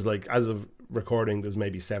 but there's like, as of recording, there's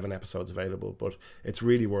maybe 7 episodes available, but it's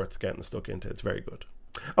really worth getting stuck into. It's very good.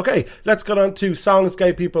 Okay, let's get on to songs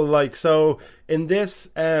gay people like. So in this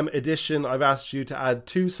edition, I've asked you to add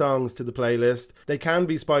 2 songs to the playlist. They can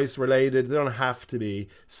be Spice related, they don't have to be.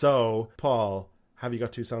 So, Paul, have you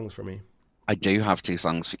got 2 songs for me? I do have 2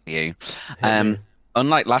 songs for you.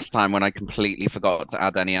 Unlike last time when I completely forgot to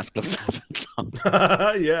add any S Club 7 songs.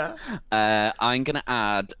 Yeah. I'm going to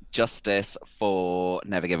add Justice for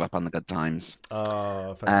Never Give Up on the Good Times.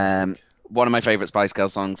 Oh, fantastic. One of my favourite Spice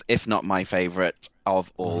Girls songs, if not my favourite of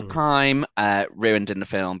all time. Ruined in the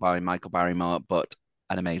film by Michael Barrymore, but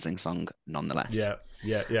an amazing song nonetheless.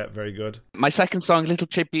 Yeah, very good. My second song, little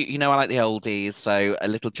tribute, I like the oldies, so a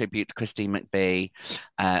little tribute to Christine McVie.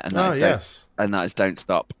 And that is Don't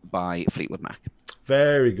Stop by Fleetwood Mac.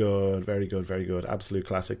 Very good. Absolute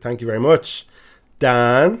classic. Thank you very much.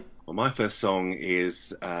 Dan? Well, my first song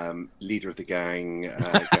is Leader of the Gang,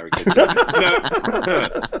 Gary Goodson.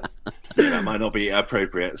 No. That might not be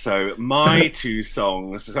appropriate. So my 2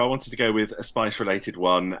 songs. So I wanted to go with a Spice-related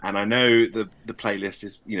one, and I know the playlist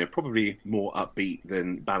is probably more upbeat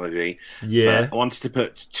than ballady. Yeah. But I wanted to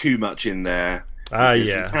put too much in there.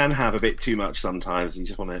 You can have a bit too much sometimes, and you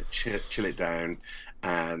just want to chill it down.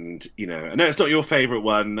 And I know it's not your favourite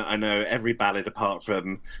one. I know every ballad apart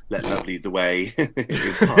from "Let Love Lead the Way"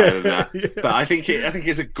 is higher than that. But I think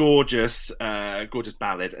it's a gorgeous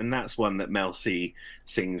ballad, and that's one that Mel C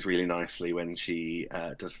sings really nicely when she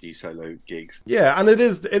does a few solo gigs. Yeah, and it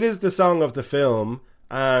is the song of the film,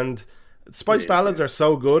 and Spice ballads are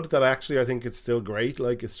so good that actually I think it's still great.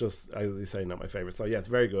 Like, it's just, as you say, not my favourite. So yeah, it's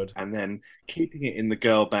very good. And then keeping it in the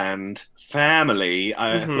girl band family,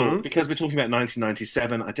 I thought, because we're talking about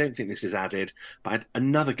 1997, I don't think this is added, but I had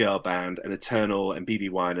another girl band, an Eternal and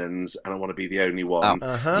BB Winans, and I Want to Be the Only One.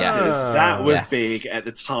 Because that was big at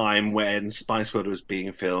the time when Spice World was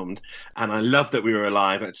being filmed, and I love that we were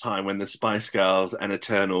alive at a time when the Spice Girls and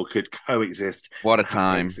Eternal could coexist. What a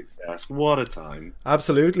time. Success. What a time.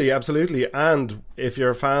 Absolutely. And if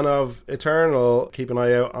you're a fan of Eternal, keep an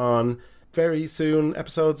eye out on very soon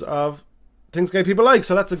episodes of Things Gay People Like.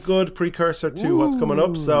 So that's a good precursor to what's coming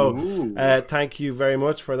up. So thank you very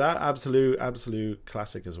much for that. Absolute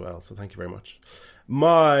classic as well. So thank you very much.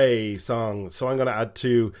 My song. So I'm going to add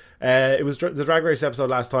 2. It was the Drag Race episode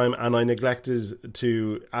last time, and I neglected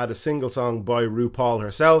to add a single song by RuPaul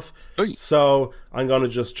herself. Oy. So I'm going to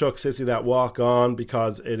just chuck Sissy That Walk on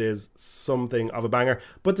because it is something of a banger.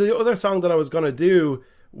 But the other song that I was going to do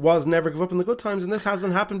was Never Give Up on the Good Times, and this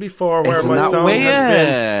hasn't happened before where my song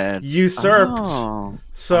has been usurped.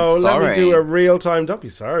 So let me do a real-time. Don't be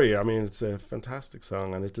sorry. I mean, it's a fantastic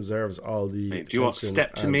song, and it deserves all the do you want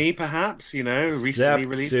Step to Me, perhaps? Recently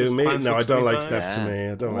released to me? No, I don't like Step to Me.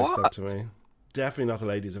 I don't like Step to Me. Definitely not The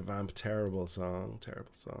Ladies of Vamp. Terrible song.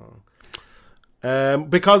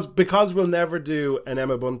 Because we'll never do an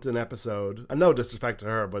Emma Bunton episode, and no disrespect to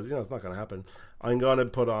her, but it's not going to happen. I'm going to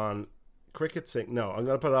put on Cricket Sing. No, I'm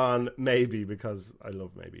going to put on Maybe because I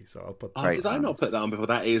love Maybe. So I'll put. Did I not put that on before?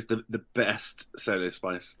 That is the best solo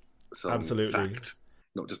Spice song. Absolutely. Fact.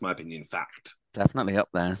 Not just my opinion. Fact. Definitely up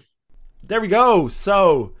there. There we go.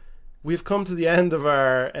 So we've come to the end of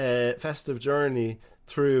our festive journey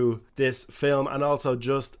through this film, and also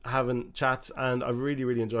just having chats, and I've really,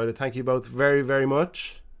 really enjoyed it. Thank you both very, very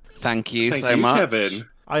much. Thank you so much, Kevin.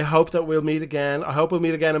 I hope that we'll meet again. I hope we'll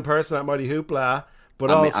meet again in person at Mighty Hoopla. But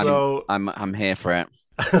I'm here for it.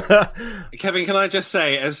 Kevin, can I just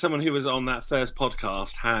say, as someone who was on that first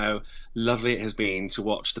podcast, how lovely it has been to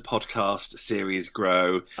watch the podcast series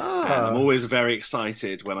grow. And I'm always very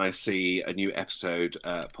excited when I see a new episode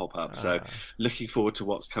pop up. So looking forward to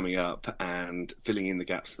what's coming up and filling in the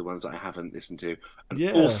gaps of the ones that I haven't listened to.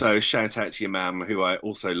 And also shout out to your mum, who I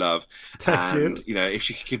also love. Thank you. You know, if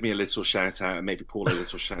she could give me a little shout out and maybe Paul a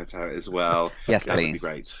little shout out as well. Yes, that please. would be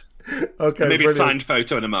great. Okay, and maybe brilliant. a signed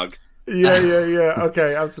photo and a mug. Yeah.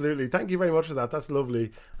 Okay, absolutely. Thank you very much for that. That's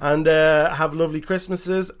lovely. And have lovely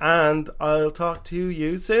Christmases, and I'll talk to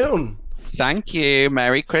you soon. Thank you.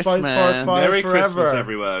 Merry Christmas. Spice Force 5 Merry forever. Christmas,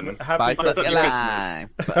 everyone. Happy Spice up your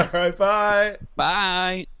Christmas. life. All right, bye.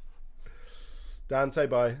 Bye. Dan, say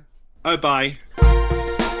bye. Oh, bye.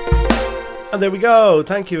 And there we go.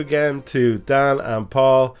 Thank you again to Dan and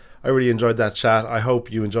Paul. I really enjoyed that chat. I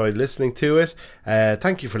hope you enjoyed listening to it.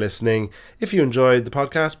 Thank you for listening. If you enjoyed the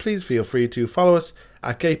podcast, please feel free to follow us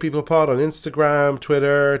at Gay People Pod on Instagram,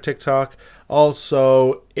 Twitter, TikTok.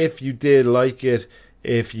 Also, if you did like it,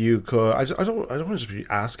 if you could, I don't want to be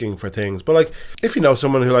asking for things, but like, if you know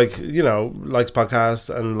someone who likes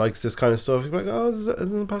podcasts and likes this kind of stuff, you'd be like, oh, this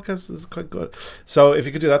podcast is quite good. So if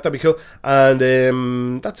you could do that, that'd be cool.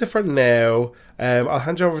 And that's it for now. I'll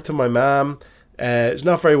hand you over to my mum. It's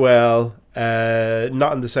not very well,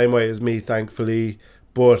 not in the same way as me, thankfully,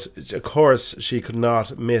 but of course she could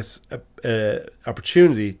not miss an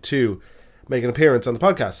opportunity to make an appearance on the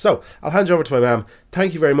podcast. So I'll hand you over to my mum.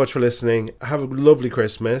 Thank you very much for listening. Have a lovely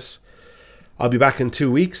Christmas. I'll be back in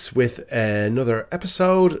 2 weeks with another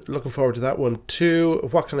episode. Looking forward to that one too.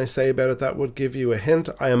 What can I say about it that would give you a hint?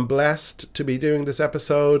 I am blessed to be doing this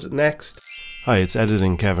episode next. Hi, it's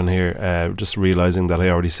Editing Kevin here. Just realising that I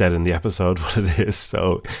already said in the episode what it is.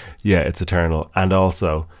 So, yeah, it's Eternal. And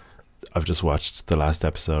also, I've just watched the last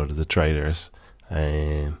episode of The Traitors.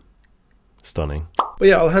 Stunning. But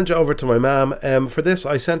yeah, I'll hand you over to my mum. For this,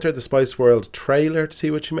 I sent her the Spice World trailer to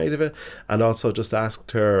see what she made of it. And also just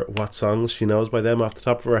asked her what songs she knows by them off the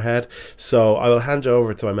top of her head. So I will hand you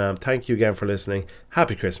over to my mum. Thank you again for listening.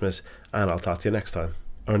 Happy Christmas. And I'll talk to you next time.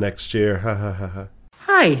 Or next year. Ha ha ha ha.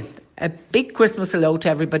 Hi. A big Christmas hello to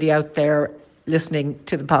everybody out there listening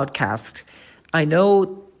to the podcast. I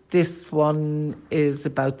know this one is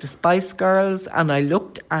about the Spice Girls, and I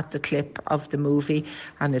looked at the clip of the movie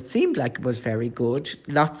and it seemed like it was very good.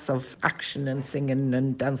 Lots of action and singing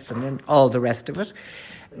and dancing and all the rest of it.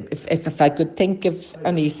 If I could think of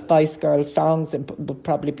any Spice Girls songs, it would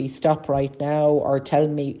probably be Stop Right Now or Tell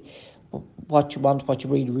Me What You Want, What You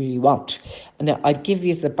Really, Really Want. And I'd give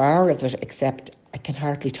you the bar of it, except I can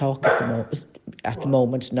hardly talk at the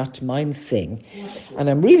moment, not to mind sing. And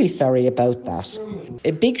I'm really sorry about that.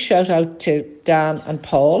 A big shout out to Dan and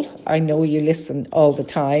Paul. I know you listen all the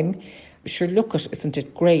time. Sure, look, isn't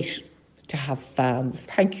it great to have fans?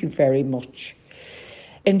 Thank you very much.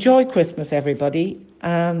 Enjoy Christmas, everybody.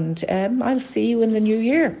 And I'll see you in the new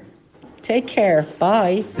year. Take care.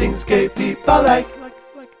 Bye. Things gay people like.